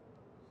signal.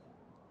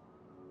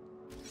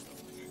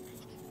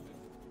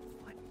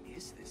 What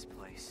is this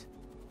place?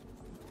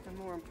 And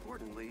more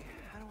importantly,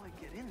 how do I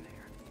get in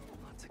there?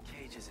 Lots of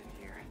cages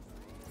in here.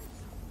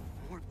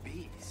 More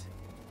bees.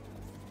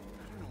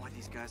 I don't know why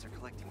these guys are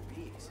collecting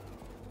bees.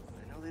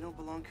 I know they don't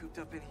belong cooped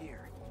up in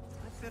here.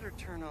 I'd better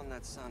turn on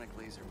that sonic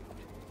laser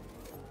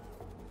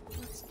mode.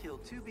 Let's kill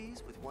 2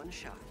 bees with 1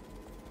 shot.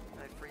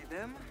 I free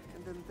them,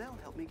 and then they'll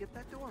help me get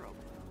that door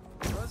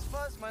open. Buzz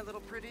fuzz, my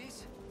little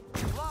pretties.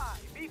 Fly,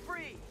 be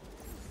free!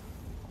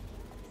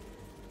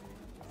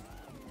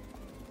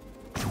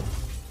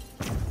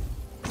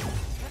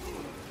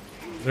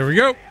 There we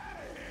go.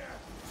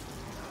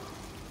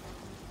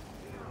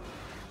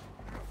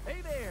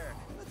 Hey there!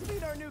 Let's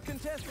meet our new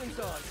contestants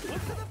on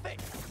Look to the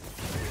Face!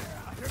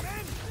 After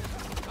men!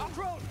 On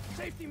drone!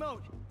 Safety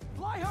mode!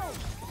 Fly home!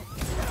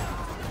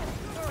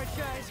 Alright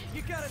guys,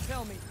 you gotta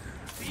tell me.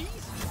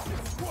 Bees?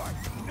 What?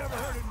 Never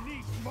heard of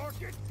niche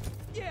market?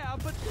 Yeah,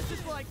 but this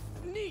is like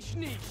niche.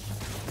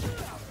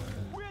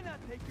 We're not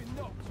taking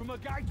notes from a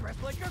guy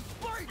dressed like a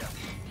spider.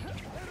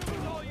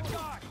 That's all you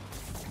got.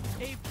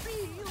 A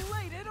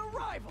bee-lated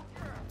arrival!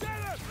 Get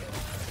him!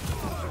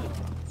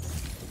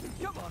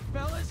 Come on,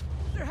 fellas.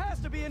 There has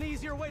to be an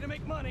easier way to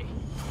make money.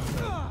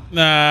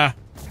 Nah.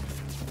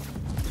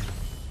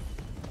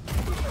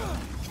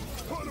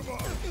 Put him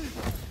up.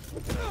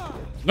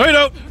 No, you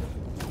don't.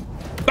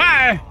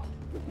 Bye.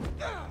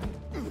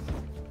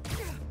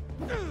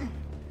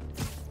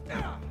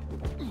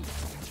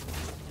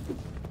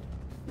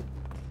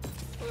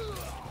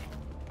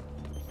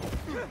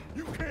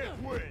 You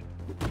can't win.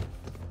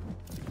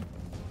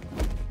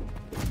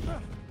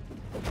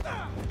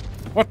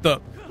 What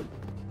the?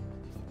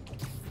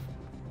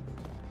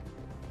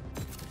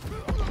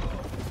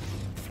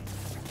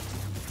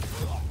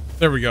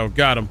 There we go.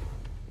 Got him.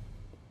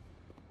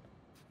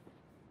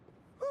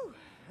 Whew,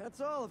 that's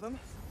all of them.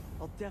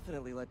 I'll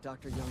definitely let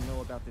Dr. Young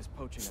know about this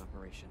poaching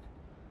operation.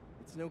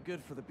 It's no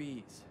good for the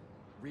bees,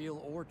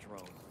 real or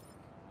drone.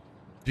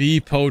 Bee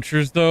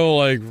poachers, though?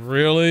 Like,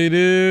 really,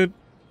 dude?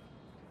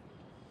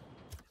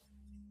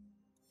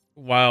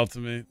 Wild to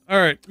me.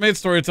 All right, made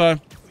story time.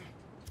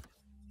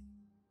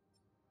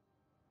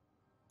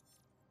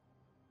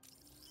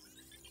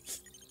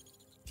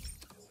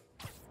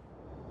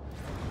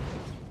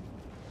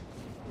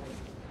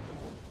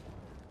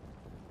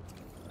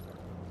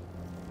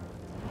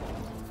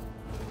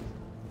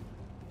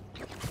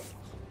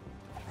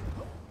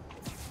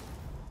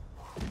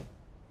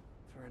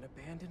 For an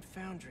abandoned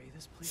foundry,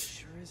 this place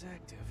sure is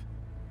active.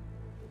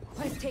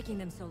 What is taking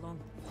them so long?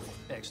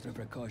 Extra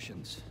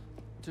precautions.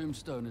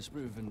 Tombstone has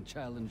proven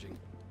challenging.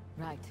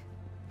 Right.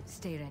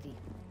 Stay ready.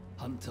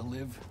 Hunt to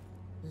live.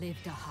 Live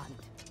to hunt.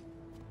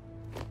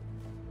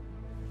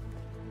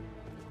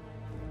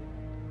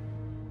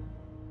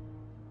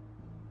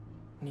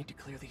 Need to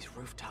clear these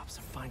rooftops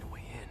and find a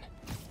way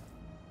in.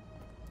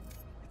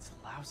 It's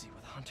lousy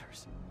with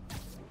hunters. If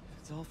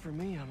it's all for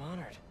me, I'm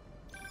honored.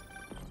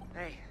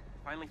 Hey,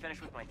 finally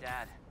finished with my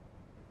dad.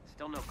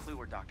 Still no clue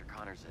where Dr.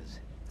 Connors is.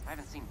 I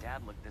haven't seen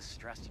Dad look this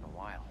stressed in a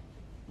while.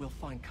 We'll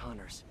find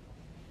Connors.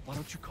 Why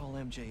don't you call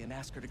MJ and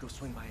ask her to go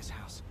swing by his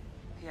house?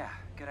 Yeah,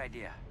 good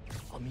idea.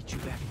 I'll meet you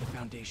back at the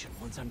Foundation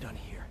once I'm done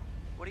here.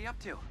 What are you up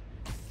to?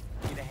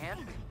 Need a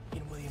hand?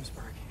 In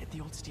Williamsburg, at the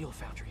old steel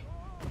foundry.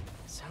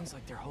 Sounds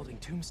like they're holding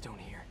Tombstone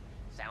here.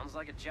 Sounds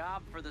like a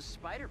job for the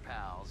Spider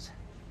Pals.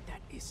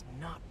 That is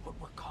not what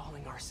we're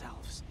calling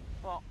ourselves.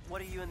 Well,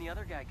 what do you and the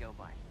other guy go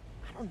by?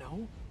 I don't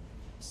know.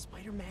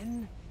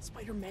 Spider-Men?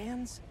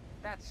 Spider-Mans?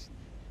 That's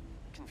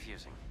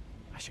confusing.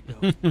 I should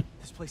go.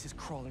 This place is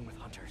crawling with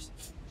hunters.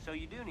 So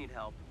you do need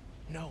help?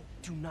 No,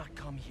 do not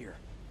come here.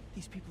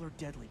 These people are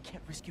deadly.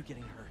 Can't risk you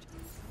getting hurt.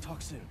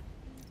 Talk soon.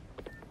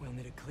 We'll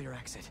need a clear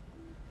exit.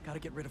 Gotta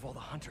get rid of all the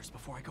hunters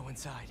before I go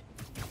inside.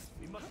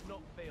 We must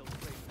not fail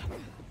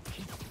Kraven.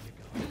 Keep your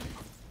guard.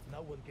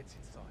 No one gets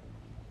inside.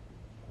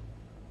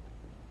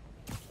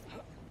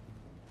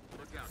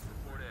 Look out,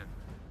 report in.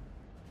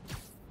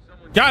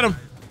 Someone Got him.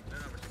 They're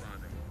not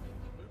responding.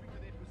 Moving to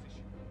their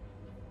position.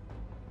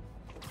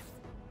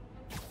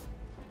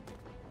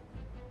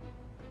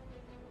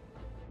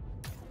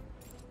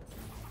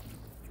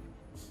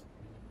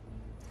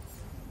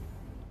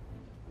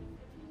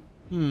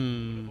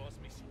 Boss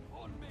mission.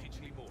 Teach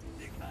me more.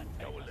 They can't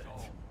take us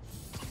all.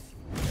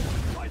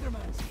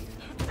 Spider-Man's here.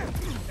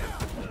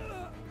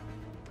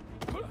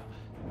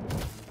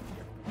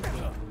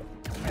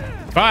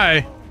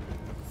 Bye.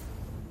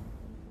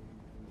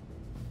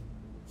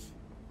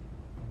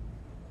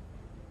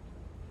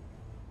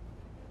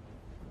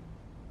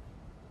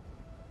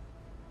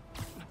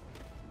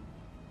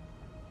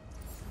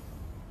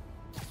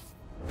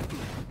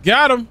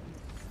 Got him.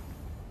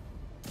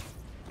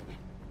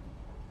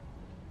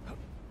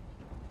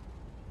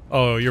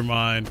 Oh, you're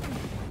mine.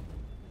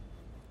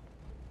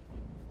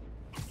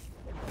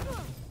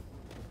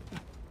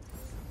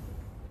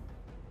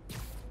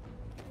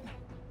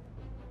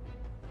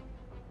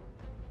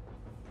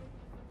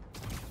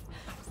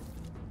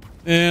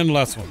 And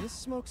last one. This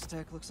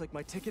smokestack looks like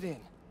my ticket in.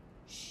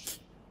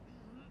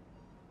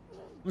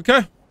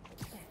 Okay.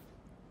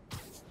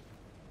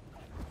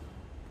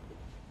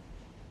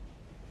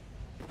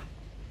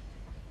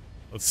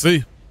 Let's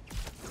see.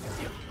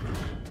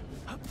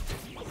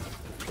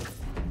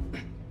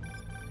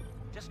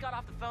 Just got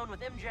off the phone with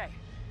MJ.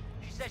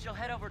 She says you'll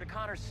head over to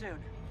Connors soon.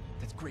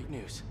 That's great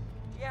news.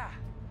 Yeah,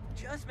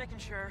 just making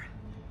sure.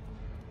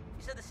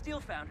 You said the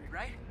steel foundry,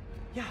 right?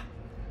 Yeah.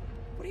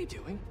 What are you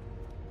doing?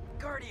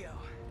 Cardio.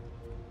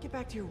 Get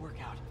back to your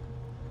workout.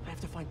 I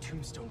have to find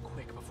Tombstone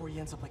quick before he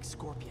ends up like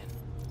Scorpion.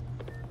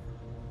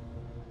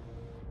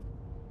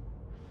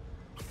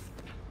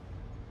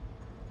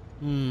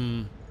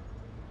 Hmm.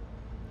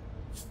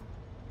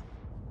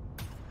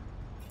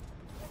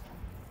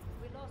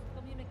 We lost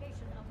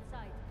communication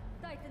outside.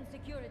 Tighten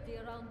security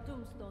around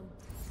Tombstone.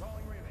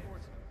 Calling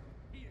reinforcements.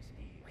 He is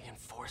here.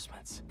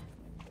 Reinforcements.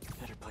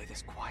 Better play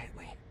this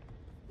quietly.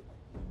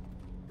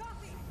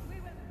 Copy! We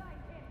will find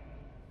him!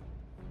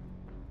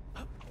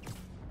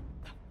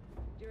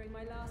 During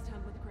my last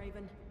hunt with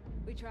Kraven,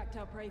 we tracked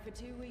our prey for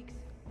 2 weeks,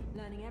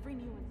 learning every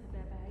nuance of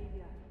their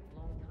behavior.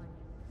 Long time.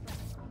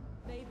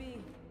 Maybe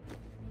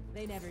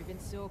they never even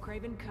saw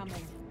Kraven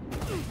coming.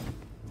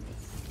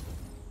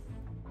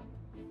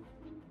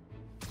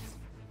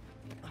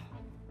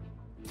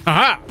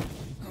 Aha!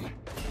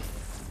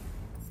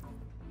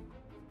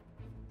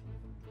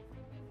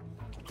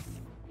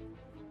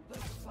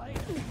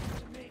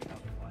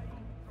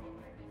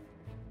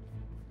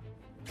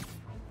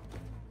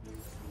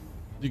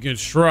 You can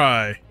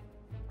try.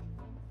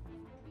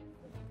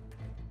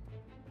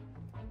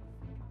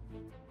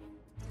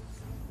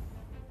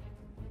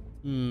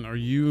 Are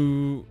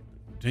you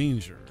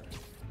danger?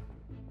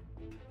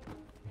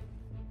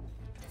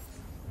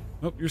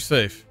 Oh, you're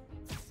safe.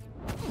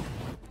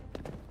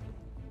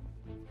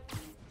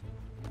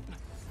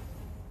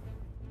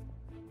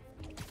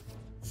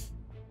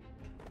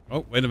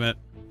 Oh, wait a minute.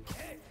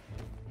 Hey,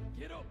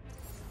 get up.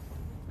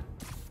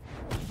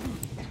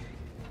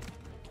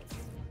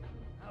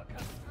 Now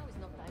is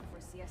no time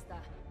for siesta.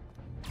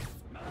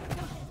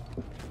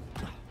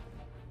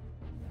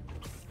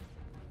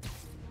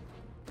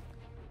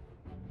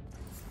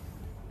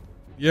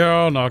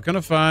 You're not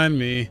gonna find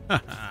me.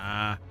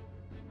 Haha.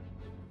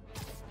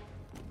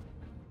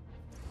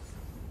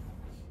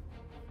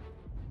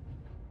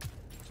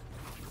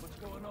 What's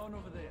going on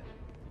over there?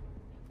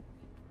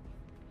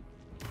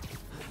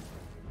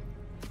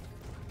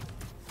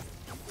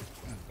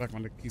 Back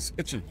when he's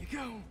itching. You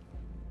go.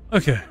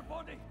 Okay.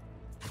 Body.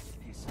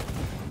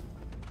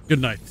 Good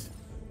night.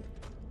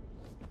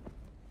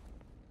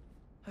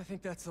 I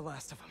think that's the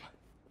last of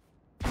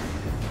them.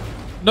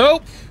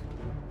 Nope.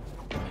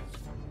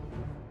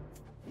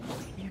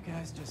 You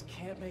guys just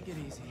can't make it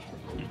easy.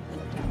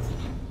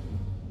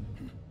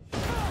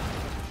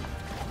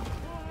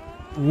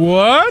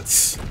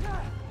 What?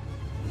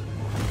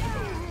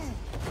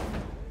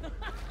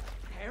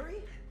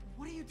 Harry?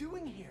 What are you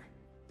doing here?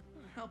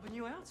 Helping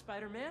you out,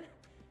 Spider-Man.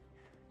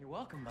 You're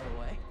welcome, by the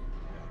way.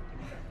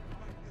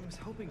 I was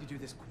hoping to do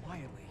this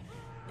quietly.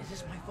 Is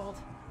this my fault?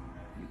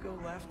 You go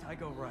left, I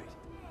go right.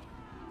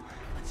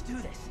 Let's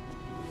do this.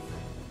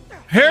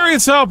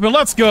 Harry's helping.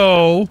 Let's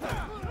go.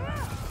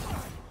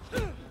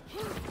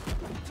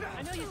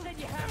 I know you said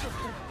you had this.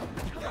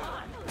 Come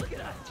on, look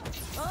at us.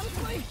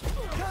 Honestly,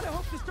 kinda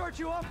hope to start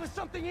you off with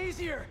something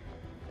easier.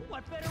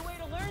 What better way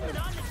to learn than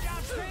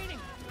on-the-job training?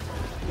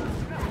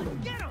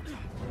 Get him!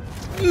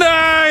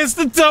 Nice.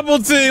 The double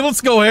team.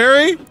 Let's go,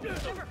 Harry.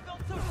 Never felt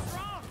so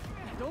strong.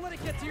 Don't let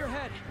it get to your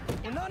head.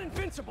 We're not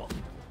invincible.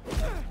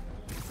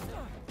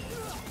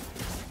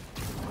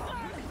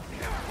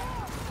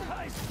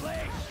 Nice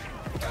play.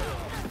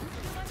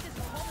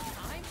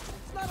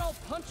 It's not all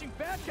punching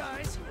bad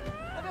guys.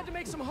 I've had to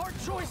make some hard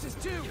choices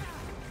too.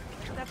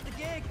 That's the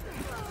gig.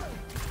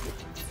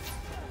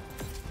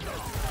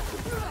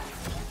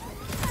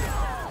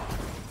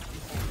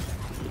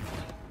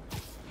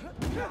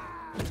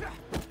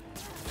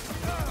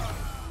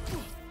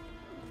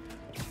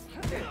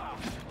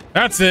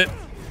 That's it.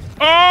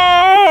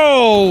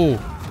 Oh!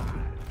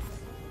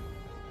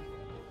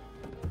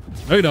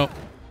 No, you don't.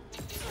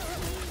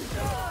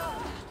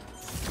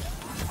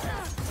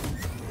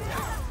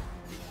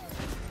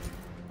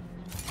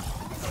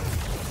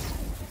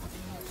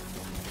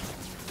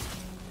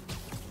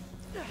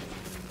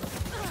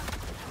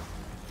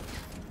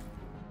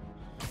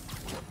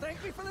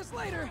 Thank me for this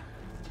later.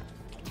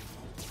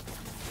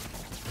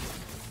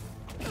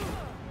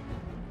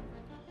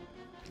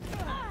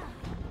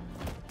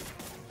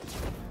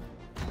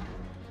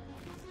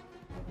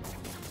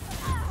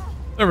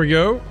 There we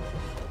go.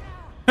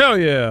 Hell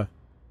yeah.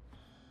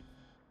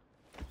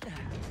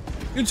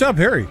 Good job,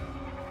 Harry. Is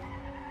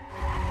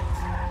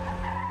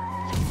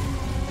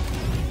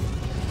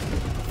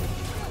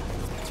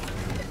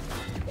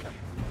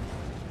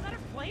that a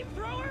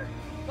flamethrower?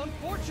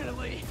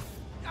 Unfortunately,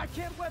 I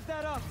can't web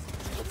that up.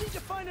 We'll need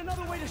to find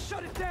another way to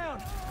shut it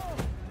down.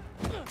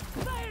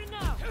 Fire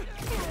now!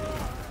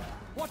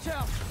 Watch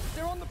out.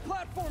 They're on the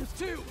platforms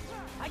too.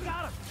 I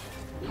got him!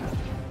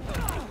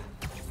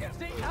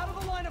 Stay out of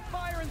the line of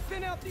fire and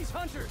thin out these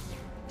hunters.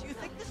 Do you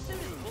think this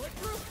suit is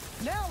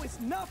bulletproof? Now is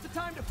not the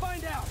time to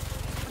find out.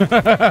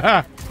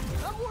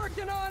 I'm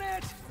working on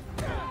it.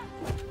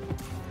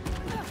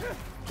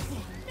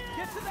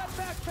 Get to that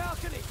back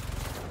balcony.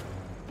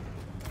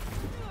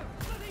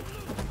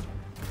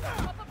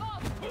 Up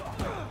above!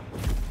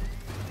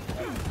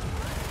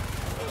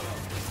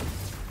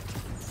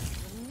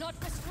 Do not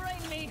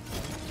restrain me!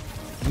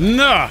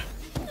 Nah.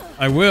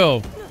 I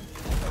will.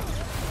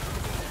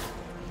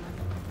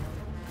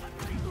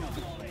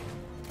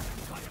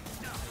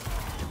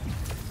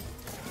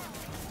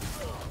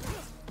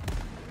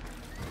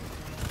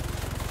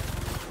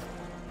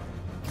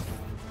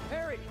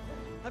 Harry,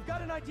 I've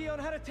got an idea on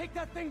how to take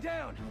that thing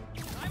down.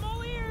 I'm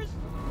all ears!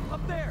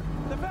 Up there,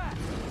 the back.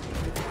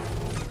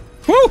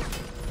 Woo!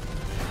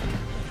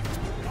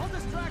 I'll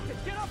distract it.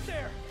 Get up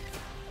there.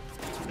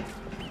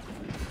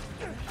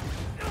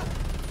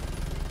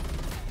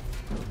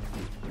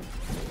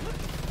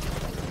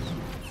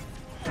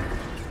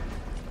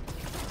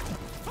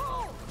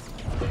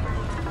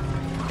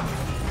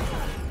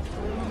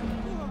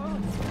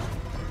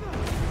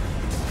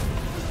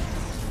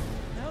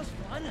 That was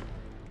fun.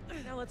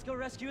 Now let's go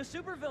rescue a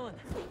supervillain.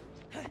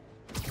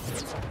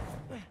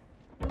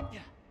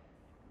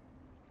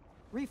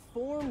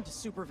 Reformed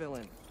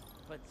supervillain.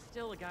 But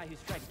still a guy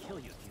who's tried to kill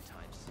you a few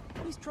times.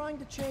 He's trying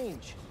to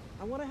change.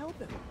 I want to help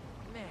him.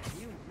 Man,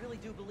 you really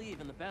do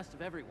believe in the best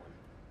of everyone.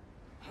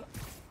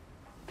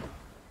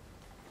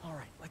 All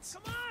right, let's...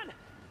 Come on!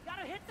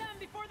 Gotta hit them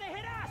before they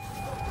hit us!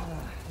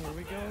 Here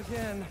we go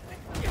again.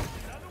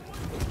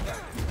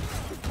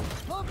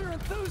 Love your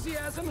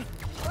enthusiasm,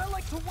 but I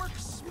like to work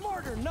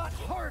smarter, not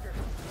harder.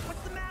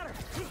 What's the matter?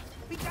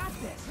 We got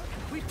this.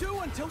 We do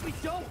until we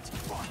don't.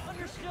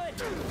 Understood.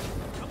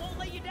 I won't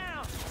let you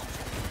down.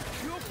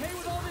 You okay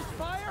with all this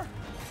fire?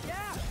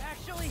 Yeah,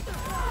 actually.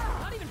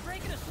 Not even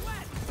breaking a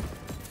sweat.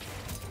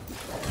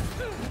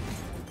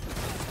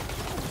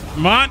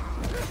 Come on.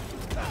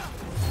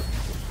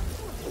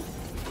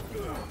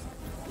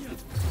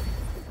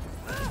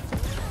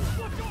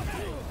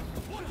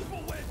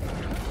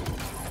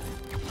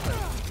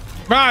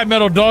 Bye,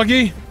 metal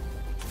doggy.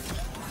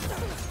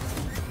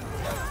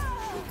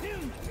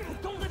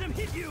 Don't let him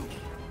hit you.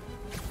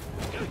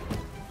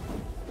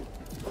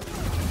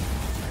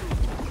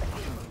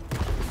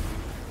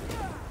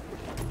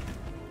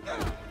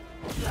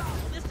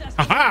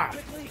 Aha!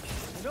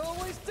 It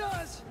always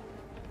does.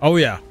 Oh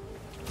yeah.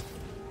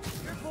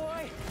 Here,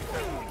 boy.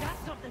 I got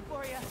something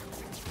for you.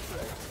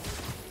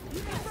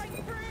 You can break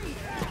free.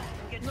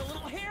 Getting a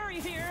little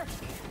hairy here.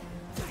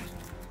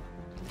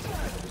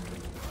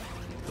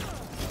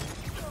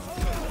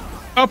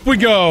 Up we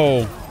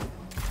go.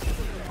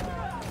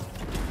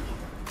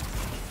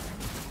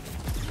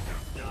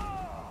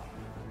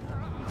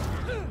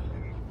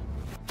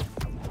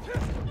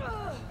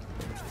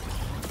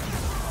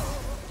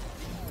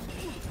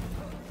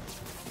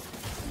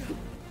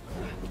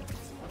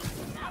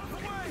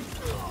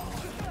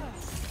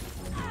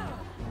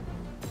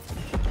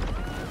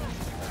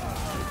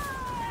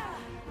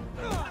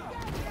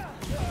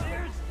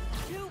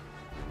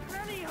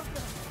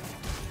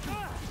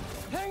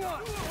 Hang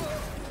on!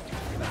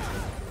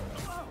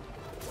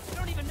 I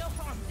don't even know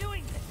how I'm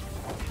doing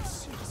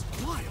this. This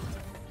is wild.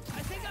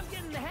 I think I'm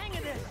getting the hang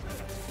of this.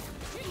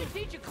 You should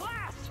teach a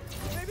class.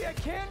 Maybe I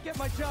can get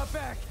my job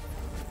back.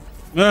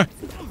 Eh.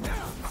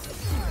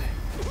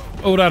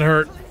 Oh, that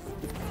hurt.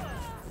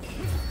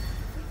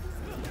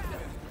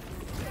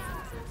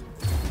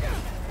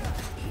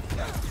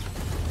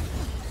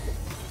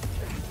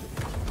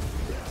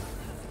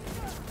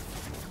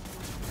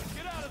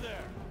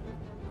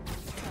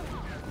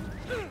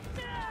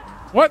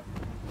 What?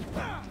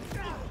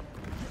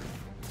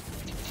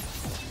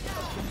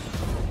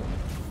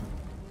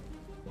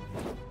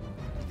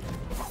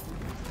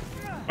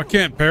 I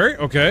can't parry?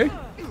 Okay.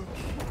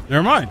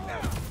 Never mind.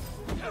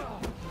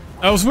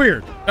 That was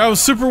weird. That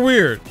was super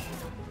weird.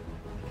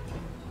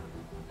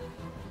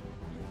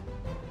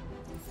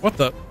 What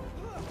the?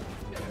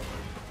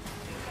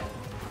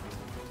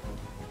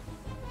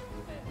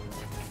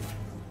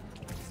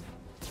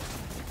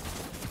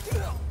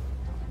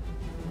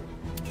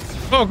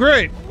 Oh,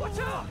 great. Watch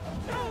out!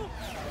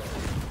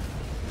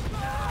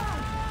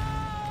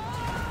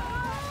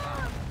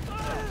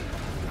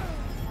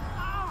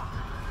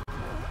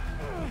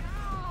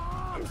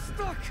 I'm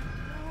stuck.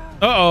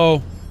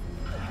 Uh-oh.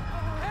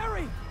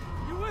 Harry,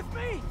 you with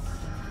me?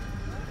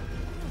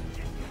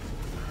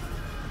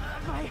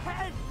 My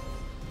head.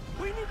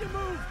 We need to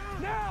move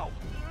now.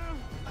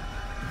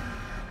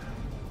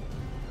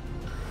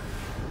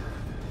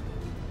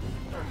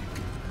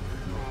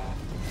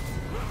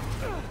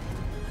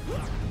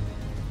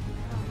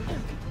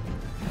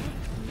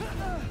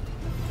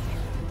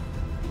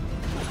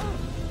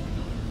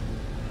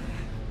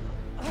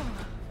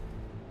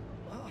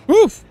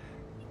 Woof.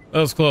 That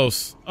was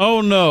close. Oh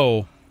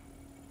no.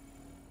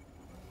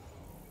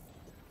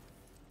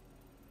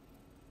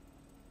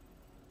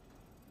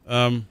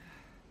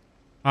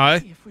 Hi.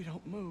 If we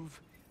don't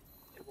move,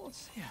 it won't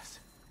see us.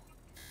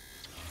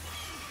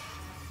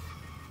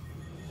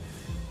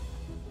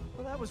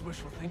 Well, that was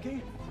wishful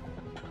thinking.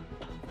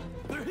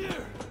 They're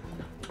here.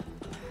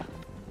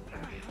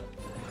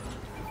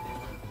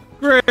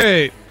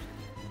 Great.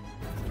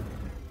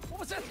 What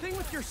was that thing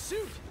with your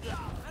suit?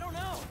 I don't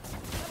know.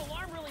 That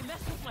alarm really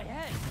messed with my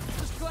head.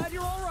 Just glad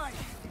you're all right.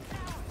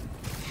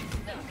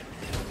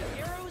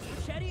 Arrows,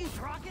 machetes,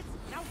 rockets,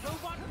 now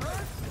robot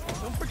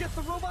birds. Don't forget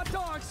the robot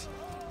dogs.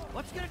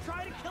 What's gonna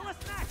try to kill us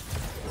next?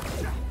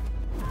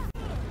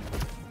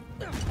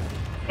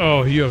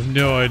 Oh, you have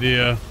no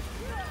idea.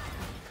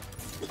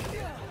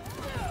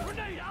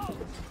 Grenade out.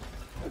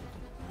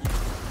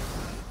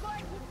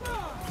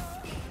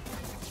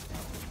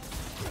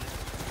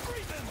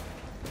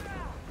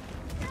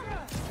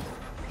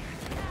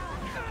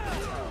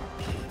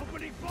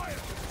 Opening fire.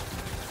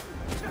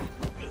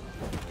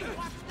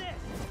 Watch this.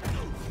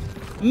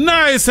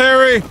 Nice,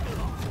 Harry.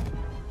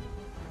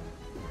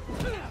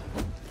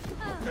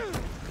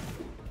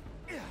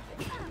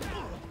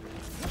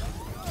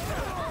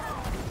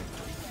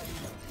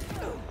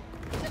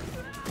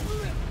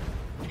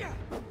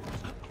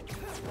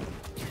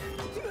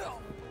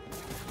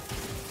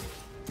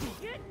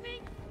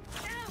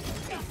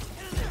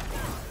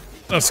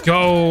 Let's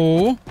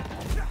go.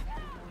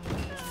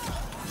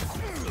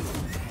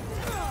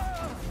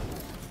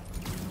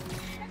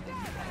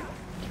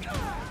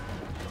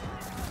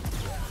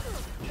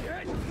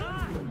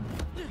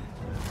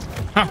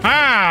 Ha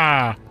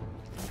ha!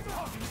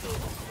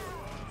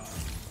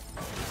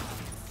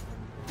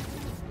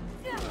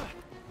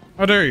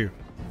 How dare you?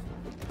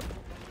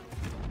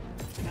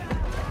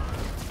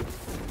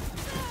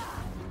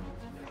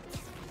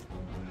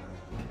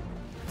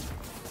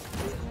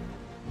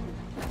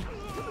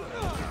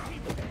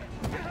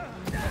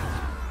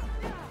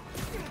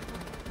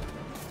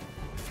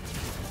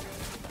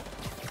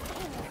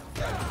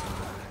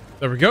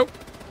 There we go.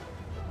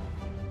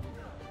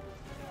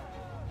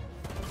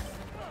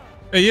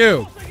 Hey,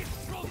 you.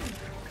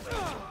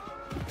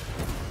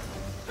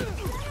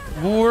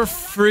 More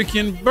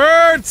freaking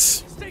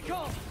birds. Stay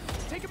calm.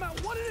 Take them out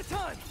one at a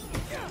time.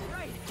 Yeah,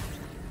 right.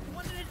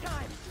 One at a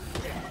time.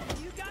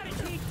 You got it,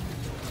 Pete.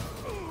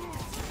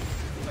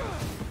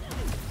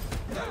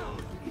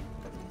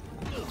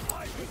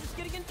 This is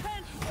getting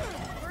intense.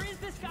 Where is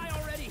this guy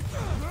already?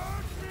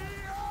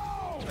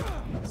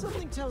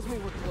 Something tells me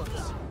we're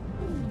close.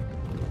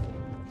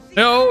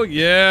 Oh,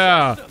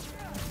 yeah.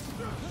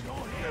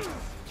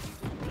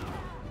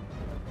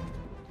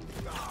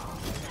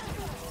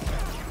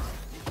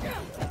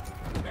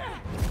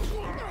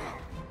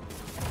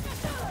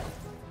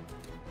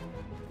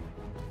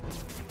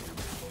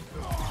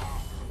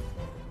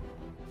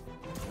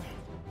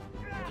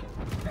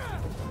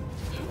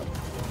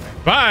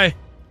 Bye.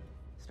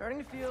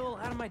 Starting to feel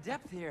out of my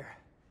depth here.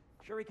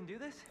 Sure we can do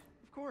this?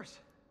 Of course.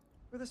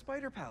 We're the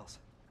spider pals.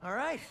 All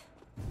right.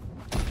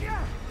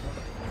 Yeah.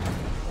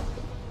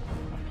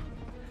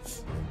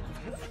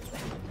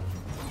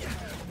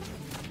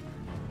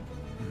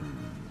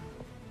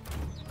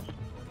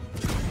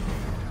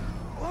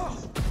 Whoa!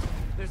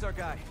 There's our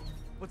guy.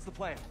 What's the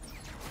plan?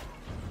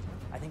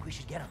 I think we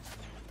should get him.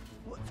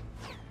 What?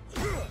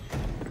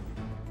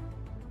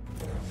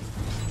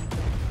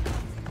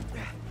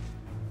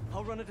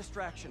 I'll run a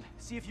distraction.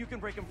 See if you can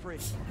break him free.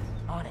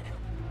 On it.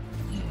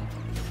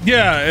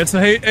 Yeah, it's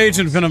a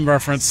Agent Venom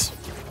reference.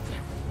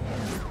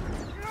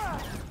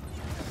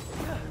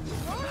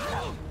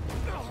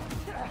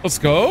 Let's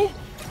go.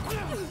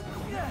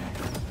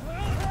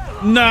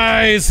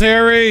 Nice,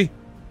 Harry.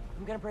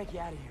 I'm gonna break you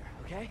out of here,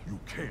 okay? You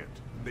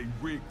can't. They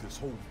rigged this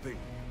whole thing.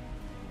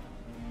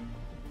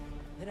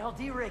 Then I'll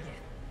de-rig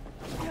it.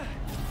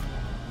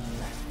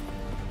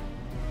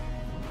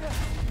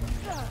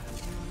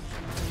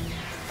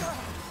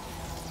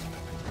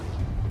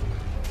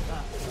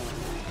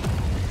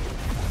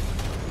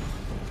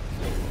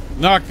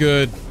 Not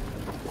good.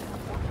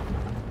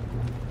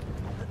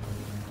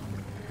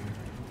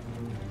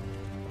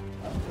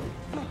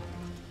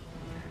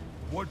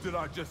 What did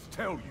I just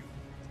tell you?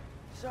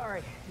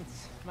 Sorry,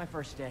 it's my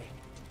first day.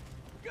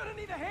 Gonna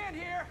need a hand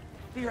here.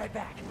 Be right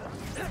back.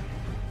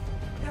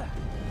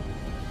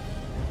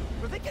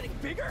 Are they getting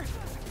bigger?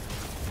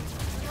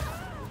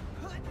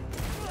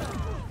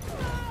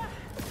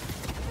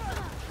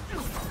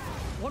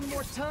 One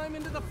more time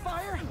into the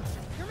fire.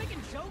 You're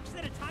making jokes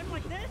at a time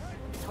like this?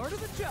 Part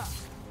of the job.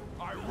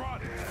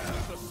 Ironic.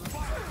 The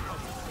spider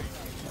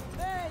conversation.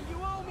 Hey, you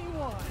owe me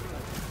one.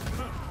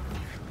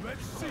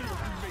 Let's see if you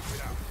make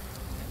it out.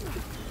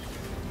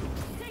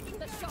 Taking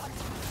the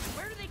shots.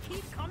 Where do they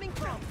keep coming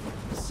from?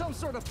 Some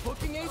sort of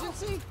booking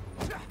agency?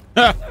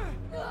 Ha.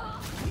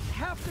 We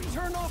have to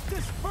turn off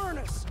this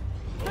furnace.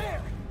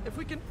 There. If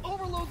we can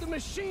overload the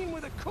machine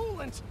with a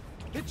coolant,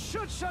 it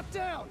should shut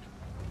down.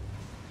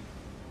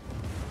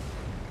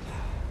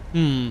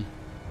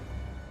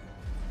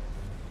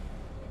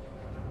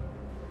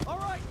 All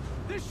right.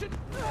 This should.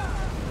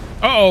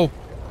 Uh-oh.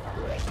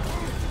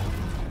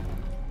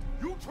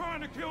 You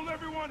trying to kill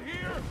everyone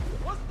here?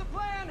 What's the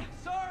plan?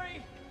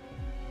 Sorry.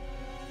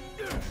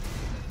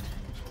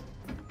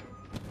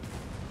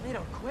 They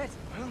don't quit.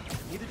 Well,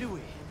 neither do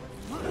we.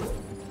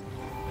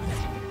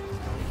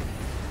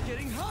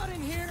 Getting hot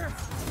in here.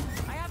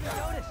 I haven't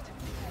noticed.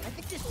 I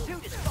think this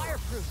suit is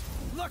fireproof.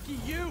 Lucky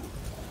you.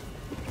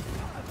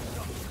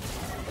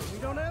 We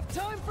don't have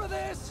time for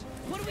this.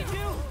 What do we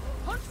do?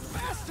 Hunt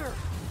faster.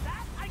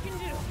 That I can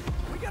do.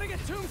 We gotta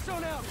get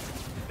Tombstone out.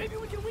 Maybe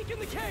we can weaken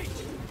the cage.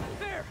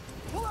 There.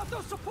 Pull out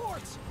those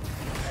supports.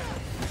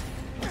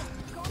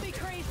 Call me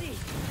crazy.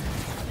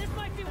 This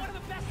might be one of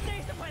the best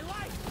days of my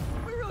life.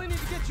 We really need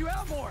to get you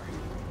out more.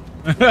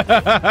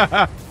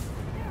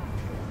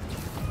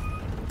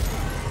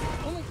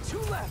 Only 2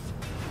 left.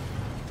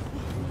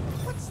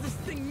 What's this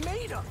thing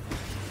made of?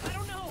 I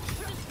don't know.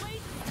 This place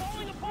is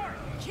falling apart.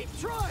 Keep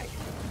trying.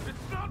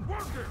 It's not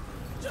working.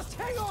 Just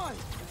hang on.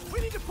 We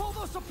need to pull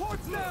those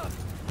supports down.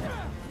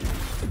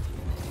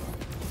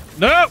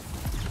 Nope.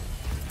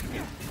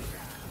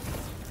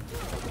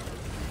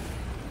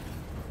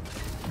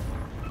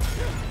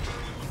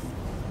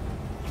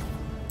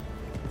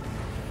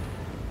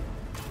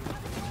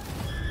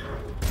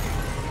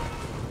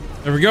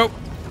 There we go.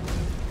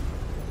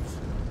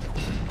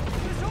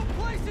 This whole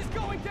place is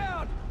going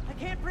down. I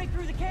can't break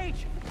through the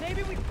cage.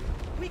 Maybe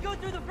we go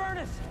through the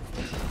furnace.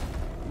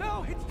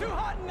 No, it's too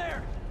hot in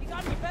there. You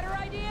got any better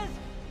ideas?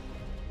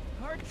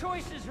 Hard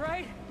choices,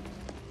 right?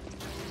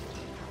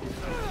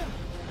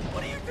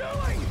 What are you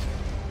doing?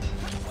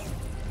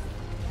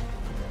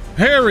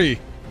 Harry.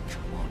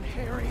 Come on,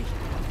 Harry.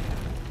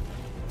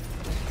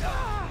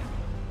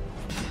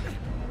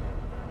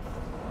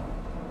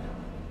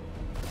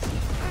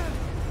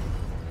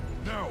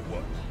 Now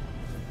what?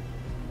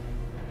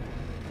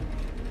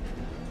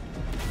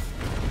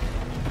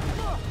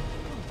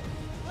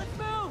 Let's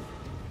move.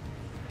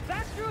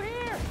 Back through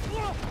here.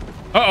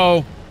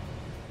 Uh-oh.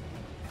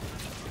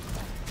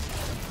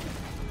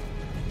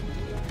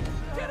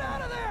 Get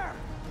out of there!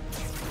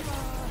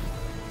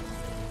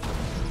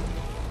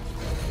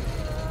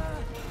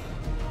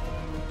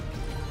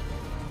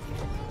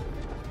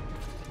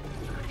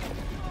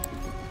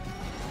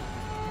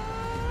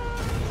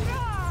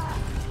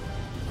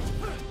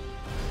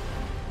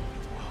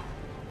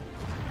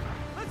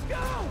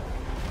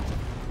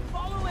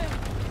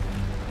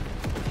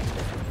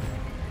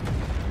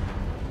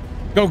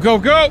 Go, go,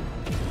 go!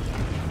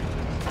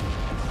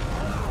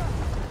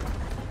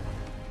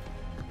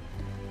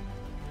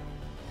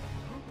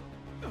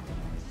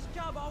 Is this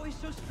job always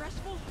so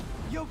stressful?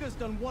 Yoga's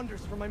done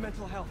wonders for my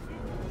mental health.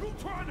 You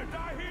trying to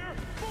die here?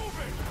 Move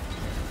it!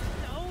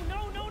 No,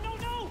 no, no, no,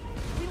 no!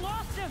 We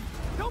lost him!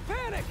 Don't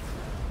panic!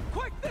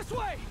 Quick, this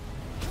way!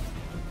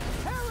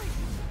 Harry!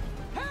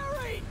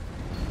 Harry!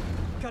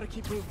 Gotta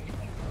keep moving.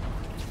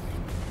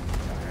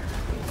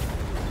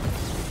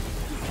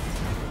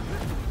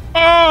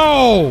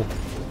 Oh!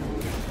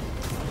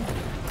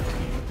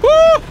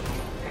 Woo!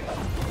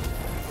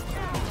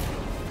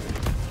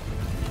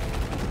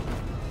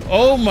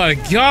 Oh my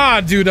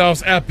god, dude, that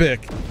was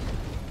epic.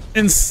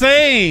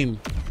 Insane.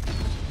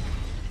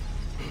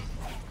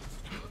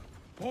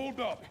 Hold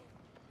up.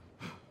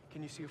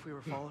 Can you see if we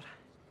were followed?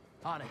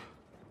 On it.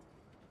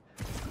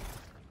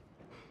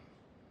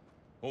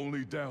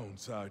 Only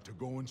downside to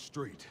going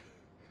straight.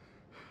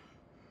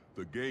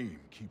 The game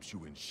keeps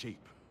you in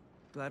shape.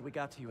 Glad we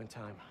got to you in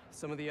time.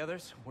 Some of the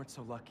others weren't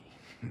so lucky.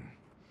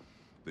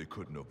 They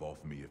couldn't have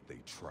off me if they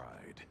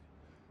tried.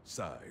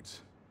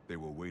 Besides, they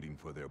were waiting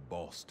for their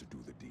boss to do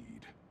the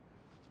deed.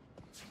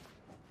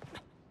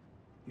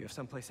 You have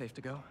someplace safe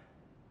to go?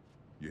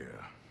 Yeah.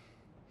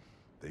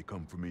 They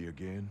come for me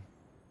again,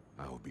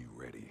 I'll be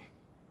ready.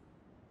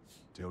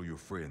 Tell your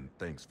friend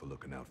thanks for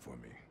looking out for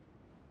me.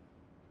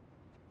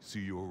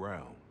 See you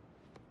around,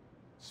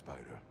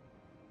 Spider.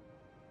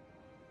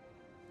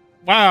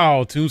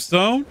 Wow,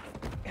 Tombstone.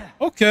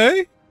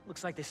 Okay.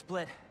 Looks like they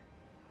split.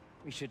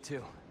 We should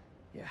too.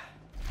 Yeah.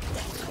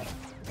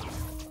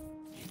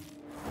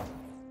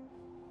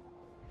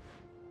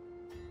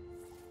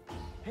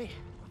 Hey,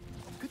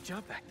 good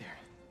job back there.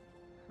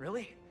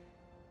 Really?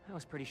 I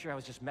was pretty sure I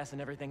was just messing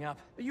everything up.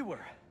 You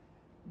were,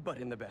 but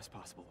in the best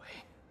possible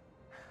way.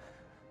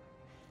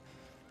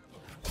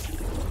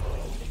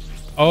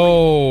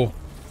 Oh.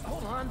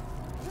 Hold on.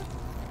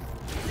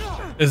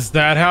 Is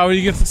that how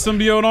he gets the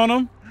symbiote on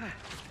him?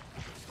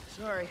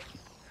 Sorry.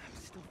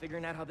 I'm still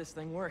figuring out how this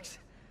thing works.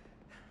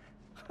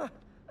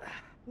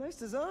 Nice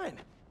design.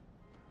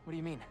 What do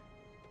you mean?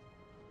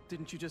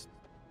 Didn't you just...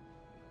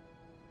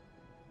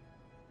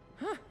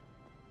 Huh?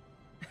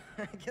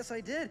 I guess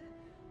I did.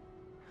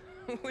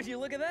 Would you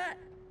look at that?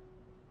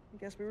 I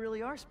guess we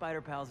really are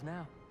spider pals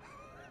now.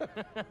 I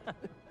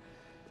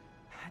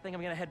think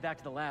I'm gonna head back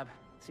to the lab,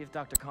 see if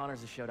Dr.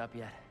 Connors has showed up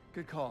yet.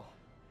 Good call.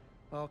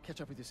 I'll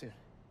catch up with you soon.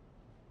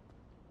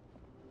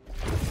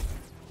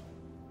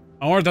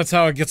 I wonder if that's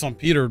how it gets on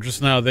Peter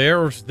just now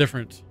there, or it's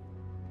different.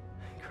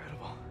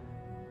 Incredible.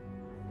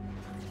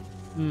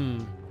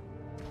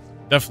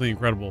 Definitely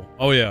incredible.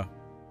 Oh yeah.